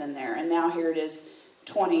tires in there. And now here it is,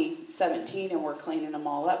 2017, and we're cleaning them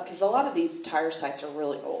all up, because a lot of these tire sites are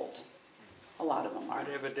really old. A lot of them are.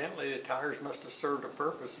 But evidently the tires must have served a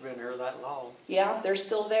purpose, been here that long. Yeah, they're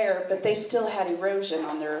still there, but they still had erosion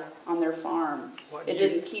on their farm. It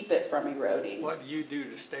didn't keep it from eroding. What do you do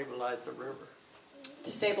to stabilize the river?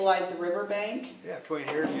 To stabilize the riverbank, Yeah, between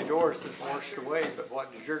here and Eudora's it's washed away, but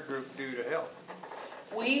what does your group do to help?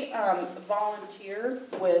 we volunteer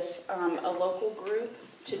with a local group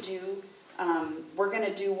to do, we're going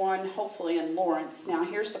to do one hopefully in Lawrence. Now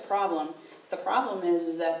here's the problem. The problem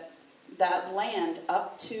is that land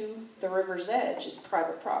up to the river's edge is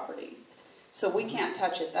private property. So we can't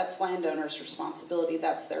touch it. That's landowners' responsibility.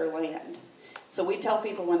 That's their land. So we tell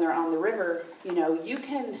people when they're on the river, you know, you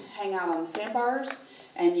can hang out on the sandbars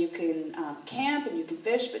and you can camp and you can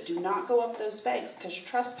fish, but do not go up those banks because you're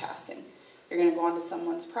trespassing. You're going to go onto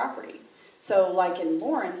someone's property. So like in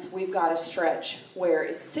Lawrence, we've got a stretch where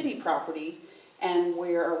it's city property, and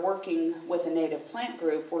we are working with a native plant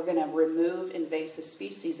group. We're going to remove invasive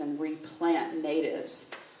species and replant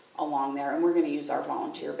natives along there, and we're going to use our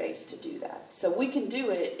volunteer base to do that. So we can do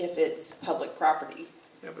it if it's public property.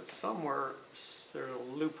 Yeah, but somewhere there's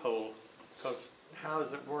a loophole, because how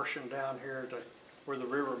is it washing down here to where the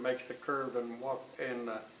river makes the curve and walk in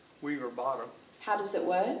Weaver Bottom? How does it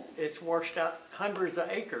what? It's washed out hundreds of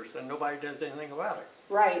acres and nobody does anything about it.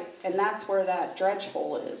 Right, and that's where that dredge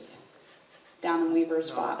hole is, down in Weaver's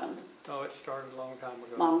Bottom. Oh, it started a long time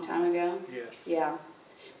ago. Long time ago? Yes. Yeah.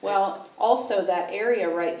 Well, also that area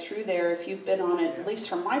right through there, if you've been on it, at least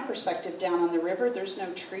from my perspective, down on the river, there's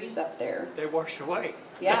no trees up there. They washed away.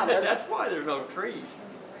 Yeah, That's why there's no trees.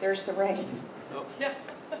 there's the rain. Oh. Yeah.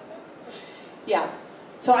 Yeah.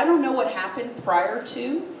 So I don't know what happened prior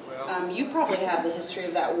to. Well, You probably have the history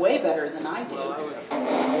of that way better than I do. well, I was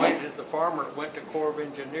appointed the farmer, went to Corps of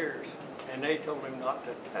Engineers, and they told him not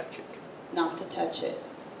to touch it. Not to touch it.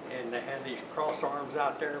 and they had these cross arms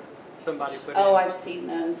out there, somebody put in. Oh, I've seen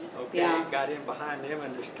those, Okay, yeah. got in behind them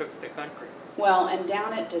and just took the country. Well, and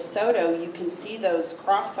down at DeSoto, you can see those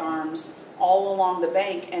cross arms all along the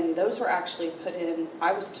bank, and those were actually put in,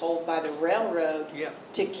 I was told, by the railroad Yeah.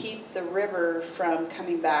 to keep the river from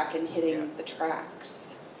coming back and hitting Yeah. the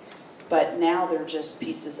tracks. But now they're just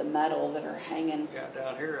pieces of metal that are hanging. Yeah,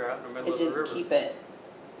 down here out in the middle It of the didn't river. keep it.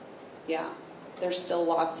 Yeah, there's still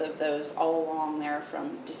lots of those all along there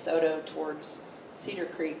from DeSoto towards Cedar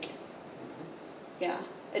Creek. Yeah,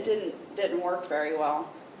 it didn't work very well.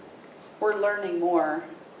 We're learning more,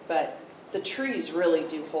 but the trees really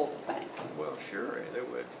do hold the bank. Well, sure, they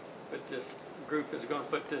would. But this group is gonna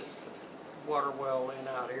put this water well in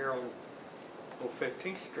out here on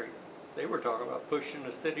 15th Street. They were talking about pushing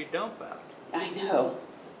the city dump out. I know.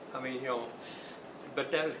 I mean,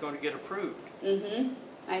 but that was gonna get approved.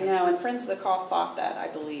 I know, and Friends of the Call fought that, I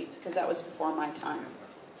believe, because that was before my time.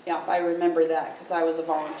 Yeah, I remember that, because I was a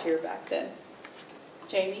volunteer back then.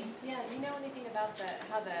 Jamie? Yeah, do you know anything about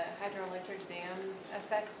how the hydroelectric dam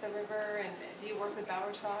affects the river, and do you work with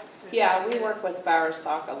Bowersock? Yeah, we work with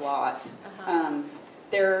Bowersock a lot. Uh-huh.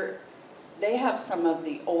 They have some of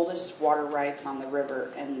the oldest water rights on the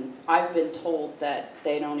river, and I've been told that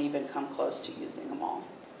they don't even come close to using them all.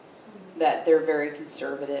 That they're very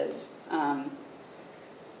conservative.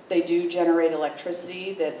 They do generate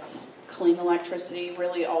electricity that's clean electricity.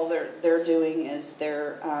 Really all they're doing is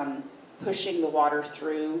they're pushing the water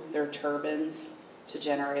through their turbines to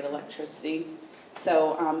generate electricity.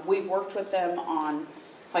 So we've worked with them on,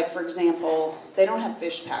 like for example, they don't have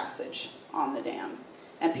fish passage on the dam.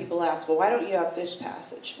 And people ask, well, why don't you have fish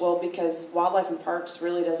passage? Well, because Wildlife and Parks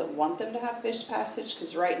really doesn't want them to have fish passage,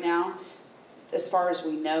 because right now, as far as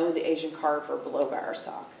we know, the Asian carp are below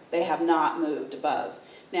Bowersock. They have not moved above.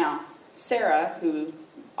 Now, Sarah, who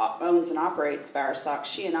owns and operates Bowersock,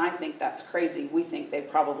 she and I think that's crazy. We think they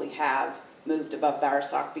probably have moved above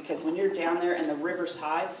Bowersock, because when you're down there and the river's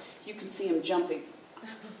high, you can see them jumping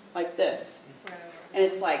like this. And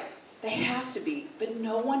it's like, they have to be, but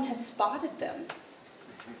no one has spotted them.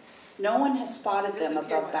 No one has spotted them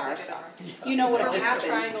above Bowersock. You know what'll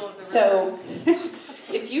happen. So,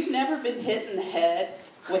 if you've never been hit in the head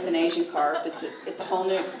with an Asian carp, it's a whole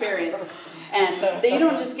new experience. And you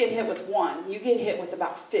don't just get hit with one, you get hit with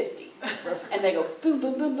about 50. And they go boom,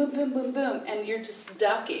 boom, boom, boom, boom, boom, boom, and you're just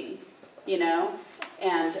ducking, you know?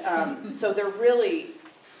 And so they're really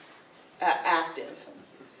active.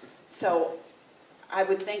 So I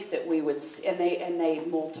would think that we would, and they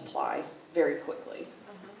multiply very quickly.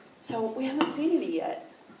 So we haven't seen any yet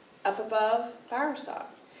up above Bowersock.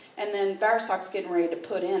 And then Bowersock's getting ready to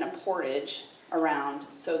put in a portage around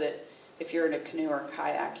so that if you're in a canoe or a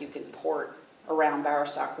kayak, you can port around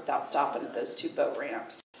Bowersock without stopping at those two boat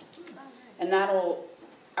ramps. And that'll,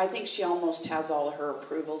 I think she almost has all of her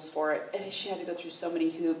approvals for it. And she had to go through so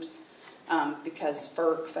many hoops because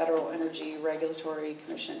FERC, Federal Energy Regulatory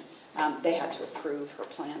Commission, they had to approve her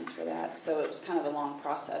plans for that. So it was kind of a long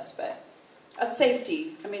process, but it's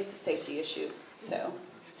a safety issue. So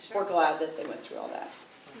we're glad that they went through all that.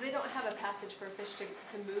 So they don't have a passage for fish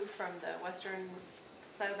to move from the western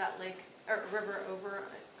side of that lake, or river over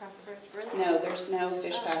across the bridge, really? No, there's no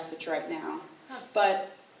fish passage right now.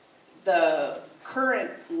 But the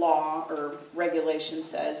current law or regulation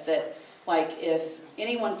says that, like, if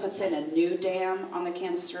anyone puts in a new dam on the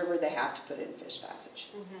Kansas River, they have to put in fish passage.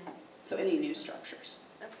 So any new structures.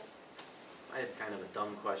 I had kind of a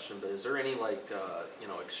dumb question, but is there any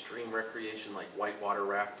extreme recreation like whitewater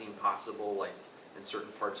rafting possible, like in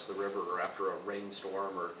certain parts of the river or after a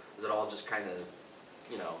rainstorm, or is it all just kind of,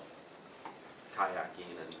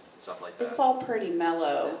 kayaking and stuff like that? It's all pretty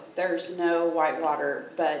mellow. There's no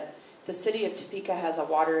whitewater, but the city of Topeka has a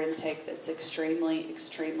water intake that's extremely,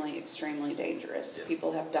 extremely, extremely dangerous. Yeah.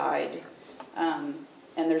 People have died.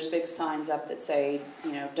 And there's big signs up that say,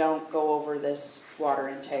 don't go over this water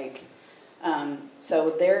intake. So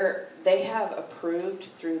they have approved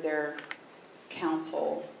through their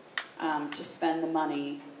council to spend the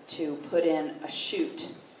money to put in a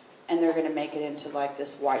chute, and they're going to make it into like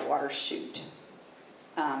this whitewater chute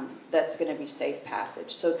that's going to be safe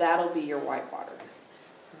passage. So that'll be your whitewater.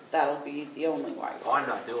 That'll be the only whitewater. Well, I'm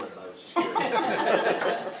not doing it, I was just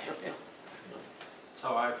curious.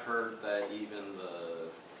 So I've heard that even the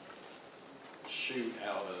chute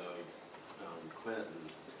out of Clinton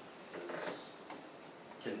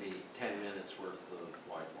can be 10 minutes worth of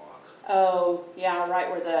white water. Oh, yeah, right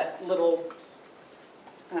where that little,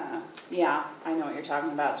 yeah, I know what you're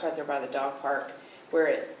talking about. It's right there by the dog park where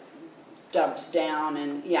it dumps down.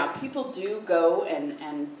 And yeah, people do go and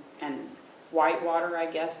whitewater, I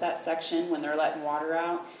guess, that section when they're letting water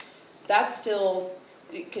out. that's still,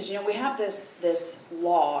 because we have this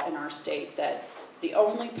law in our state that the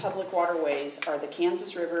only public waterways are the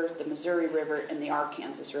Kansas River, the Missouri River, and the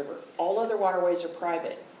Arkansas River. All other waterways are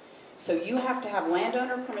private. So you have to have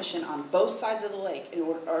landowner permission on both sides of the lake,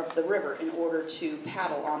 or the river, in order to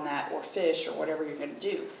paddle on that or fish or whatever you're going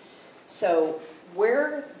to do. So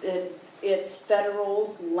where it's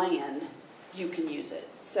federal land, you can use it.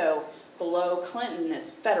 So below Clinton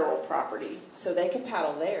is federal property, so they can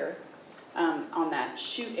paddle there on that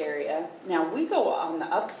chute area. Now we go on the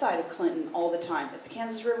upside of Clinton all the time. If the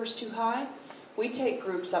Kansas River's too high, we take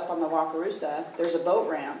groups up on the Wakarusa. There's a boat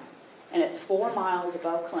ramp, and it's 4 miles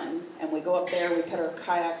above Clinton, and we go up there, we put our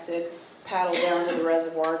kayaks in, paddle down to the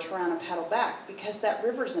reservoir, turn around and paddle back. Because that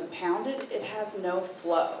river's impounded, it has no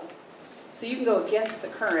flow. So you can go against the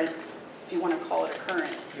current, if you want to call it a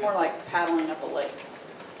current. It's more like paddling up a lake.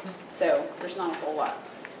 So there's not a whole lot.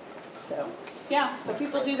 So yeah, so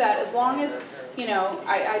people do that as long as,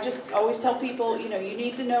 I just always tell people, you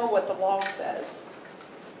need to know what the law says.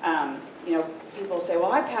 People say,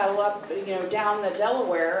 well, I paddle up, down the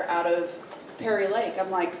Delaware out of Perry Lake. I'm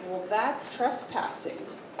like, well, that's trespassing.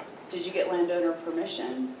 Did you get landowner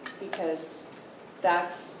permission? Because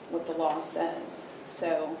that's what the law says.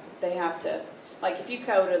 So they have to, like if you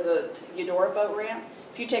go to the Eudora boat ramp,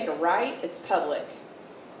 if you take a right, it's public,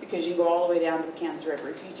 because you go all the way down to the Kansas River.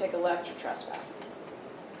 If you take a left, you're trespassing.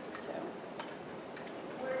 So.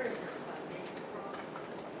 Where is your funding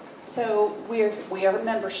from? So we are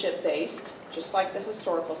membership based, just like the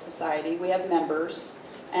Historical Society. We have members,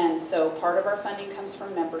 and so part of our funding comes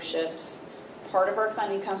from memberships. Part of our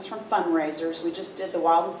funding comes from fundraisers. We just did the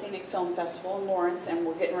Wild and Scenic Film Festival in Lawrence, and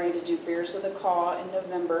we're getting ready to do Beers of the Caw in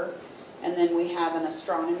November. And then we have an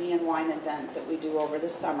astronomy and wine event that we do over the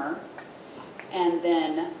summer. And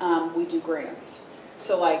then we do grants.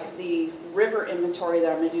 So like the river inventory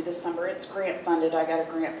that I'm going to do this summer, it's grant funded. I got a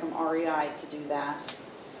grant from REI to do that.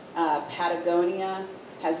 Patagonia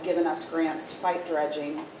has given us grants to fight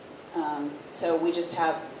dredging. So we just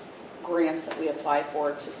have grants that we apply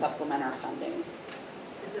for to supplement our funding.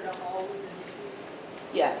 Is it always an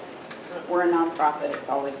issue? Yes, we're a nonprofit. It's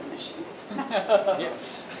always an issue.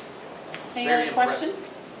 Any Very other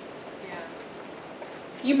questions? Yeah.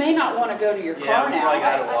 You may not want to go to your Yeah, car we now. probably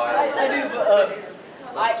got a while. I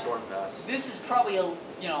do, Let the storm pass. this is probably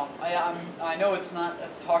I know it's not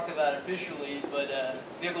talked about officially, but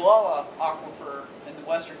the Ogallala Aquifer in the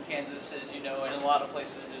western Kansas, as you know, and in a lot of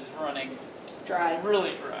places is running Dry.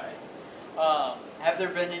 really dry. Have there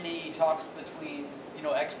been any talks between,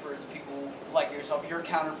 experts, people like yourself, your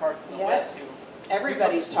counterparts in the West, Yes.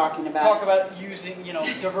 Everybody's talking about talk it. about using,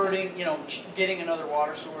 diverting, getting another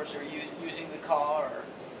water source or using the Caw or?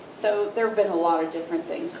 So there have been a lot of different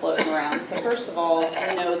things floating around. So first of all,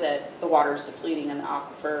 we know that the water is depleting in the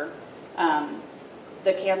aquifer.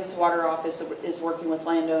 The Kansas Water Office is working with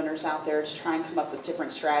landowners out there to try and come up with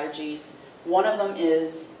different strategies. One of them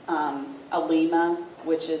is a LEMA,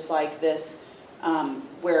 which is like this,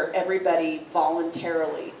 where everybody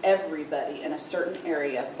in a certain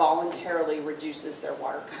area voluntarily reduces their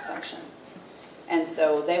water consumption. And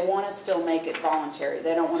so they want to still make it voluntary.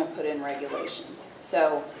 They don't want to put in regulations.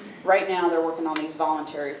 So right now they're working on these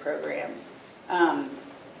voluntary programs.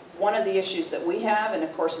 One of the issues that we have, and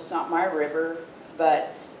of course it's not my river,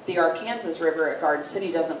 but the Arkansas River at Garden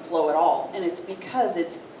City doesn't flow at all. And it's because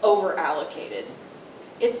it's over allocated.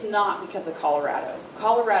 It's not because of Colorado.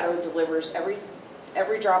 Colorado delivers every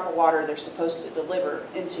drop of water they're supposed to deliver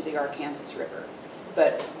into the Arkansas River.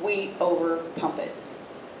 But we over pump it.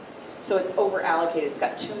 So it's over allocated. It's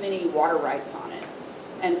got too many water rights on it.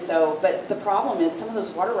 And so, but the problem is some of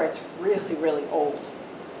those water rights are really, really old.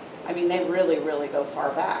 I mean, they really, really go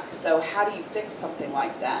far back. So how do you fix something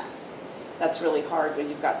like that? That's really hard when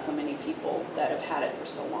you've got so many people that have had it for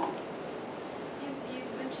so long. You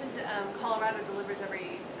mentioned Colorado delivers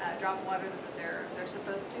every drop of water that they're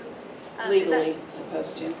supposed to. Legally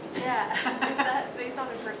supposed to. Yeah. Is that based on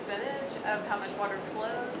a percentage of how much water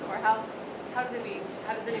flows, or how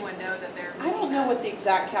does anyone know that they're? I don't know what the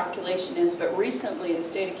exact calculation is, but recently the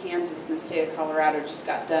state of Kansas and the state of Colorado just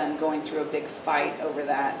got done going through a big fight over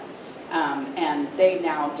that. And they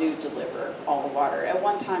now do deliver all the water. At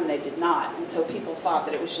one time they did not, and so people thought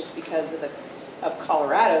that it was just because of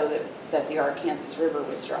Colorado that the Arkansas River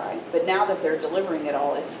was dry. But now that they're delivering it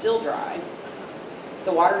all, it's still dry.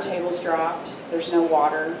 The water table's dropped. There's no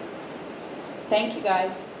water. Thank you,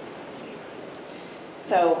 guys.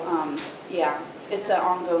 So, yeah, it's an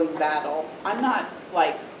ongoing battle. I'm not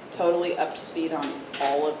totally up to speed on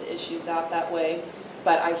all of the issues out that way,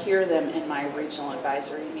 but I hear them in my regional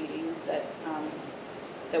advisory meetings that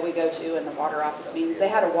that we go to and the water office meetings. They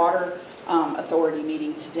had a water authority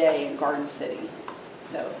meeting today in Garden City.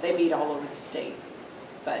 So they meet all over the state.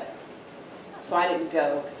 But, so I didn't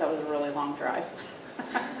go because that was a really long drive.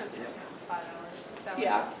 5 hours.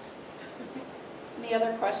 Yeah. Any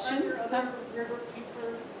other questions? Are there other river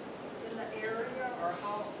keepers in the area, or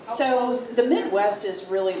how So close is the that? Midwest is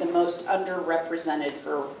really the most underrepresented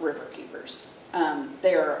for river keepers.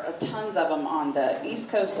 There are tons of them on the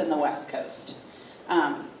East Coast and the West Coast,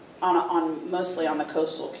 mostly on the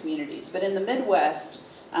coastal communities. But in the Midwest,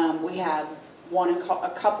 we have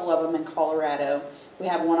a couple of them in Colorado. We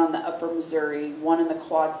have one on the Upper Missouri, one in the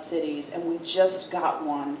Quad Cities, and we just got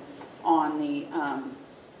one on the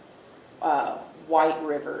White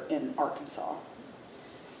River in Arkansas.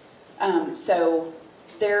 So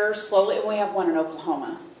they're slowly, and we have one in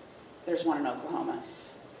Oklahoma. There's one in Oklahoma.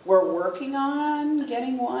 We're working on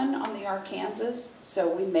getting one on the Arkansas,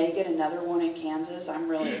 so we may get another one in Kansas. I'm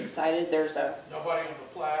really excited. There's a... Nobody on the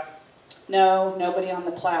Platte? No, nobody on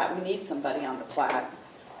the Platte. We need somebody on the Platte.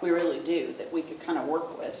 We really do, that we could kind of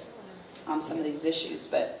work with on some of these issues.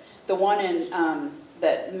 But the one in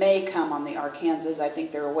that may come on the Arkansas, I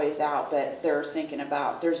think they're a ways out, but they're thinking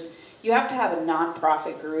about, you have to have a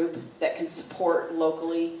nonprofit group that can support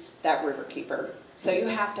locally that Riverkeeper. So you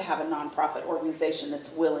have to have a nonprofit organization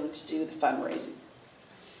that's willing to do the fundraising.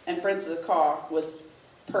 And Friends of the Caw was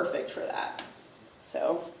perfect for that.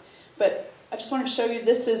 So, but I just want to show you,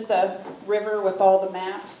 this is the river with all the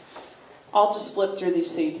maps. I'll just flip through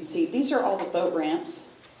these so you can see. These are all the boat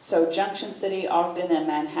ramps. So Junction City, Ogden, and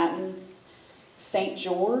Manhattan. St.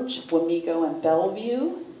 George, Wamego, and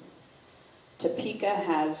Bellevue. Topeka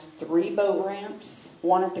has 3 boat ramps.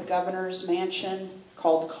 One at the Governor's Mansion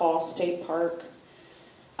called Caw State Park.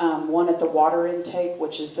 One at the water intake,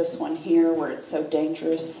 which is this one here where it's so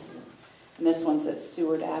dangerous. And this one's at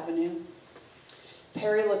Seward Avenue.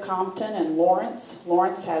 Perry, Lecompton, and Lawrence.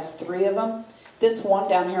 Lawrence has 3 of them. This one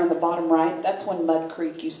down here on the bottom right, that's when Mud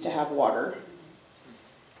Creek used to have water.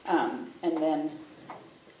 And then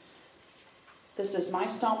this is my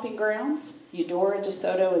stomping grounds, Eudora,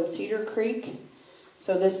 DeSoto, and Cedar Creek.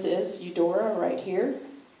 So this is Eudora right here,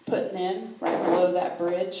 putting in right below that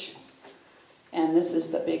bridge. And this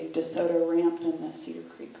is the big DeSoto ramp and the Cedar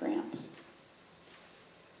Creek ramp.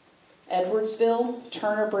 Edwardsville,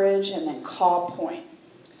 Turner Bridge, and then Caw Point.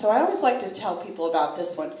 So I always like to tell people about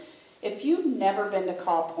this one. If you've never been to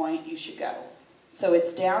Caw Point, you should go. So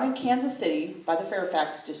it's down in Kansas City by the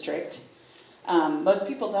Fairfax district. Most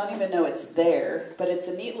people don't even know it's there, but it's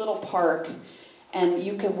a neat little park, and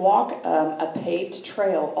you can walk a paved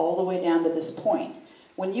trail all the way down to this point.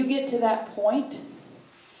 When you get to that point,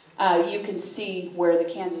 you can see where the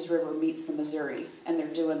Kansas River meets the Missouri, and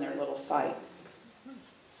they're doing their little fight.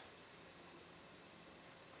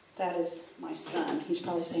 That is my son. He's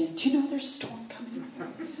probably saying, do you know there's a storm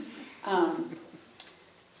coming?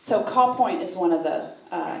 So Caw Point is one of the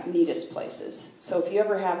neatest places. So if you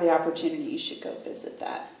ever have the opportunity, you should go visit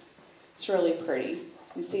that. It's really pretty.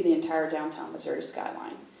 You see the entire downtown Missouri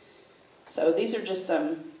skyline. So these are just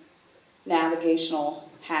some navigational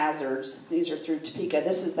hazards. These are through Topeka.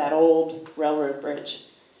 This is that old railroad bridge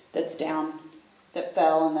that's down, that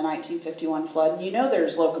fell in the 1951 flood. And you know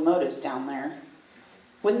there's locomotives down there.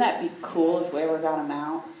 Wouldn't that be cool if we ever got them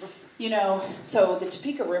out? You know, so the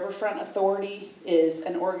Topeka Riverfront Authority is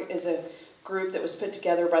a group that was put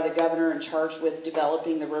together by the governor and charged with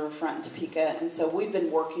developing the riverfront in Topeka. And so we've been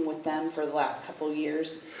working with them for the last couple of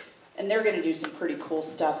years. And they're going to do some pretty cool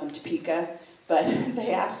stuff in Topeka. But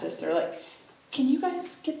they asked us, they're like, can you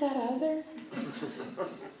guys get that out of there?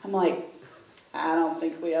 I'm like, I don't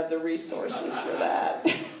think we have the resources for that.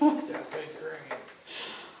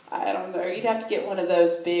 I don't know. You'd have to get one of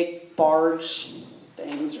those big barge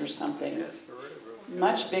things or something.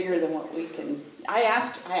 Much bigger than what we can. I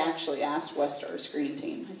actually asked Westar's green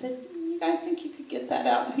team. I said, you guys think you could get that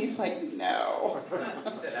out? And he's like, no.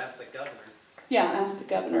 He said, ask the governor. Yeah, ask the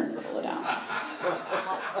governor to pull it out.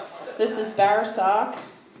 This is Bowersock.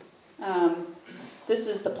 This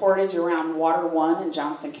is the portage around Water 1 in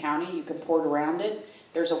Johnson County. You can port around it.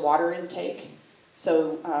 There's a water intake.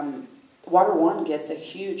 So Water 1 gets a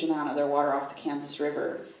huge amount of their water off the Kansas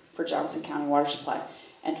River for Johnson County water supply.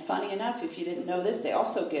 And funny enough, if you didn't know this, they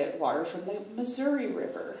also get water from the Missouri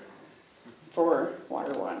River for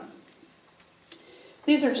Water 1.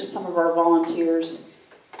 These are just some of our volunteers.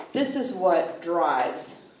 This is what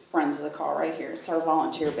drives Friends of the Caw right here. It's our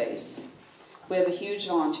volunteer base. We have a huge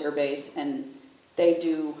volunteer base, and they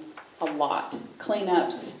do a lot.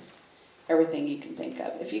 Cleanups, everything you can think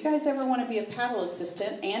of. If you guys ever want to be a paddle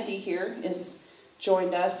assistant, Andy here is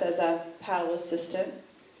joined us as a paddle assistant.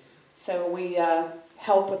 So we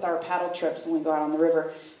help with our paddle trips when we go out on the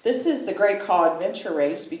river. This is the Great Call Adventure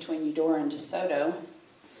Race between Eudora and DeSoto.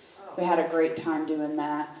 We had a great time doing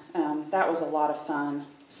that. That was a lot of fun.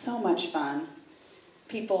 So much fun.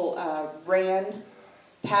 People ran,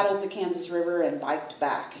 paddled the Kansas River, and biked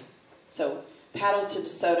back. So paddled to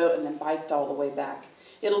DeSoto and then biked all the way back.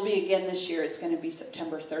 It'll be again this year. It's going to be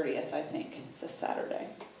September 30th, I think. It's a Saturday.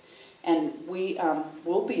 And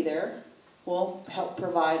we'll be there. We'll help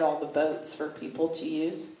provide all the boats for people to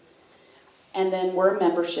use. And then we're a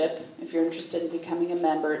membership. If you're interested in becoming a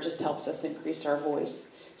member, it just helps us increase our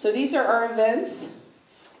voice. So these are our events.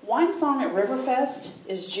 Wine Song at Riverfest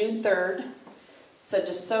is June 3rd. It's a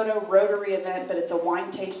DeSoto Rotary event, but it's a wine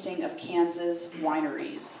tasting of Kansas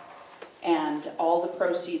wineries. And all the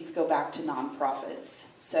proceeds go back to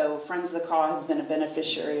nonprofits. So Friends of the Caw has been a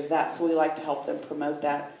beneficiary of that, so we like to help them promote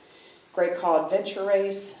that. Great Caw Adventure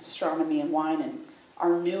Race, Astronomy and Wine, and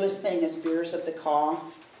our newest thing is Beers of the Caw.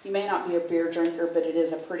 You may not be a beer drinker, but it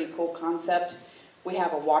is a pretty cool concept. We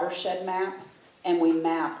have a watershed map, and we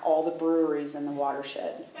map all the breweries in the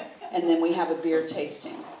watershed. And then we have a beer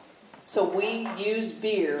tasting. So we use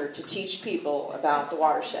beer to teach people about the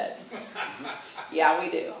watershed. Yeah, we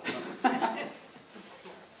do.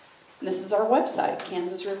 This is our website,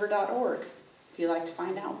 kansasriver.org, if you'd like to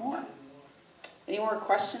find out more. Any more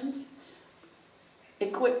questions?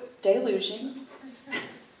 And quit deluging.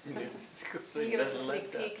 Can you give us a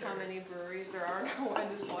sneak peek how many breweries there are in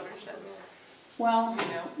this watershed? Well,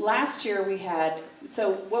 last year we had,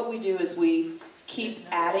 so what we do is we keep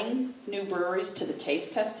adding new breweries to the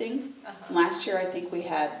taste testing. Last year I think we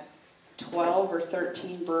had 12 or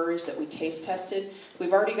 13 breweries that we taste tested.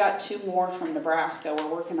 We've already got 2 more from Nebraska.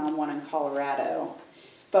 We're working on one in Colorado.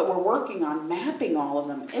 But we're working on mapping all of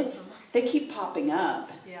them. They keep popping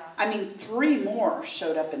up. Yeah. I mean, 3 more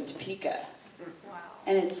showed up in Topeka. Wow.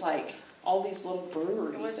 And it's like all these little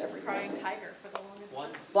breweries What's everywhere. Crying Tiger for the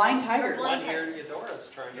longest? Blind Tiger. One here in Eudora's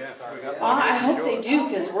trying to start. Well, I hope they do,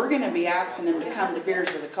 because we're going to be asking them to come to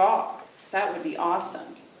Beers of the Caw. That would be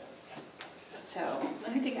awesome. So,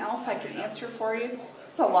 anything else I can answer for you?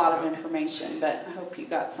 It's a lot of information, but I hope you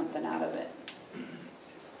got something out of it.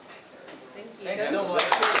 Thank you. Thanks so much.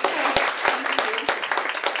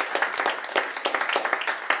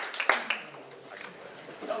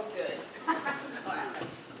 Oh, good.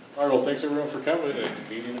 All right, well, thanks everyone for coming, and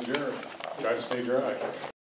meeting adjourned. Try to stay dry.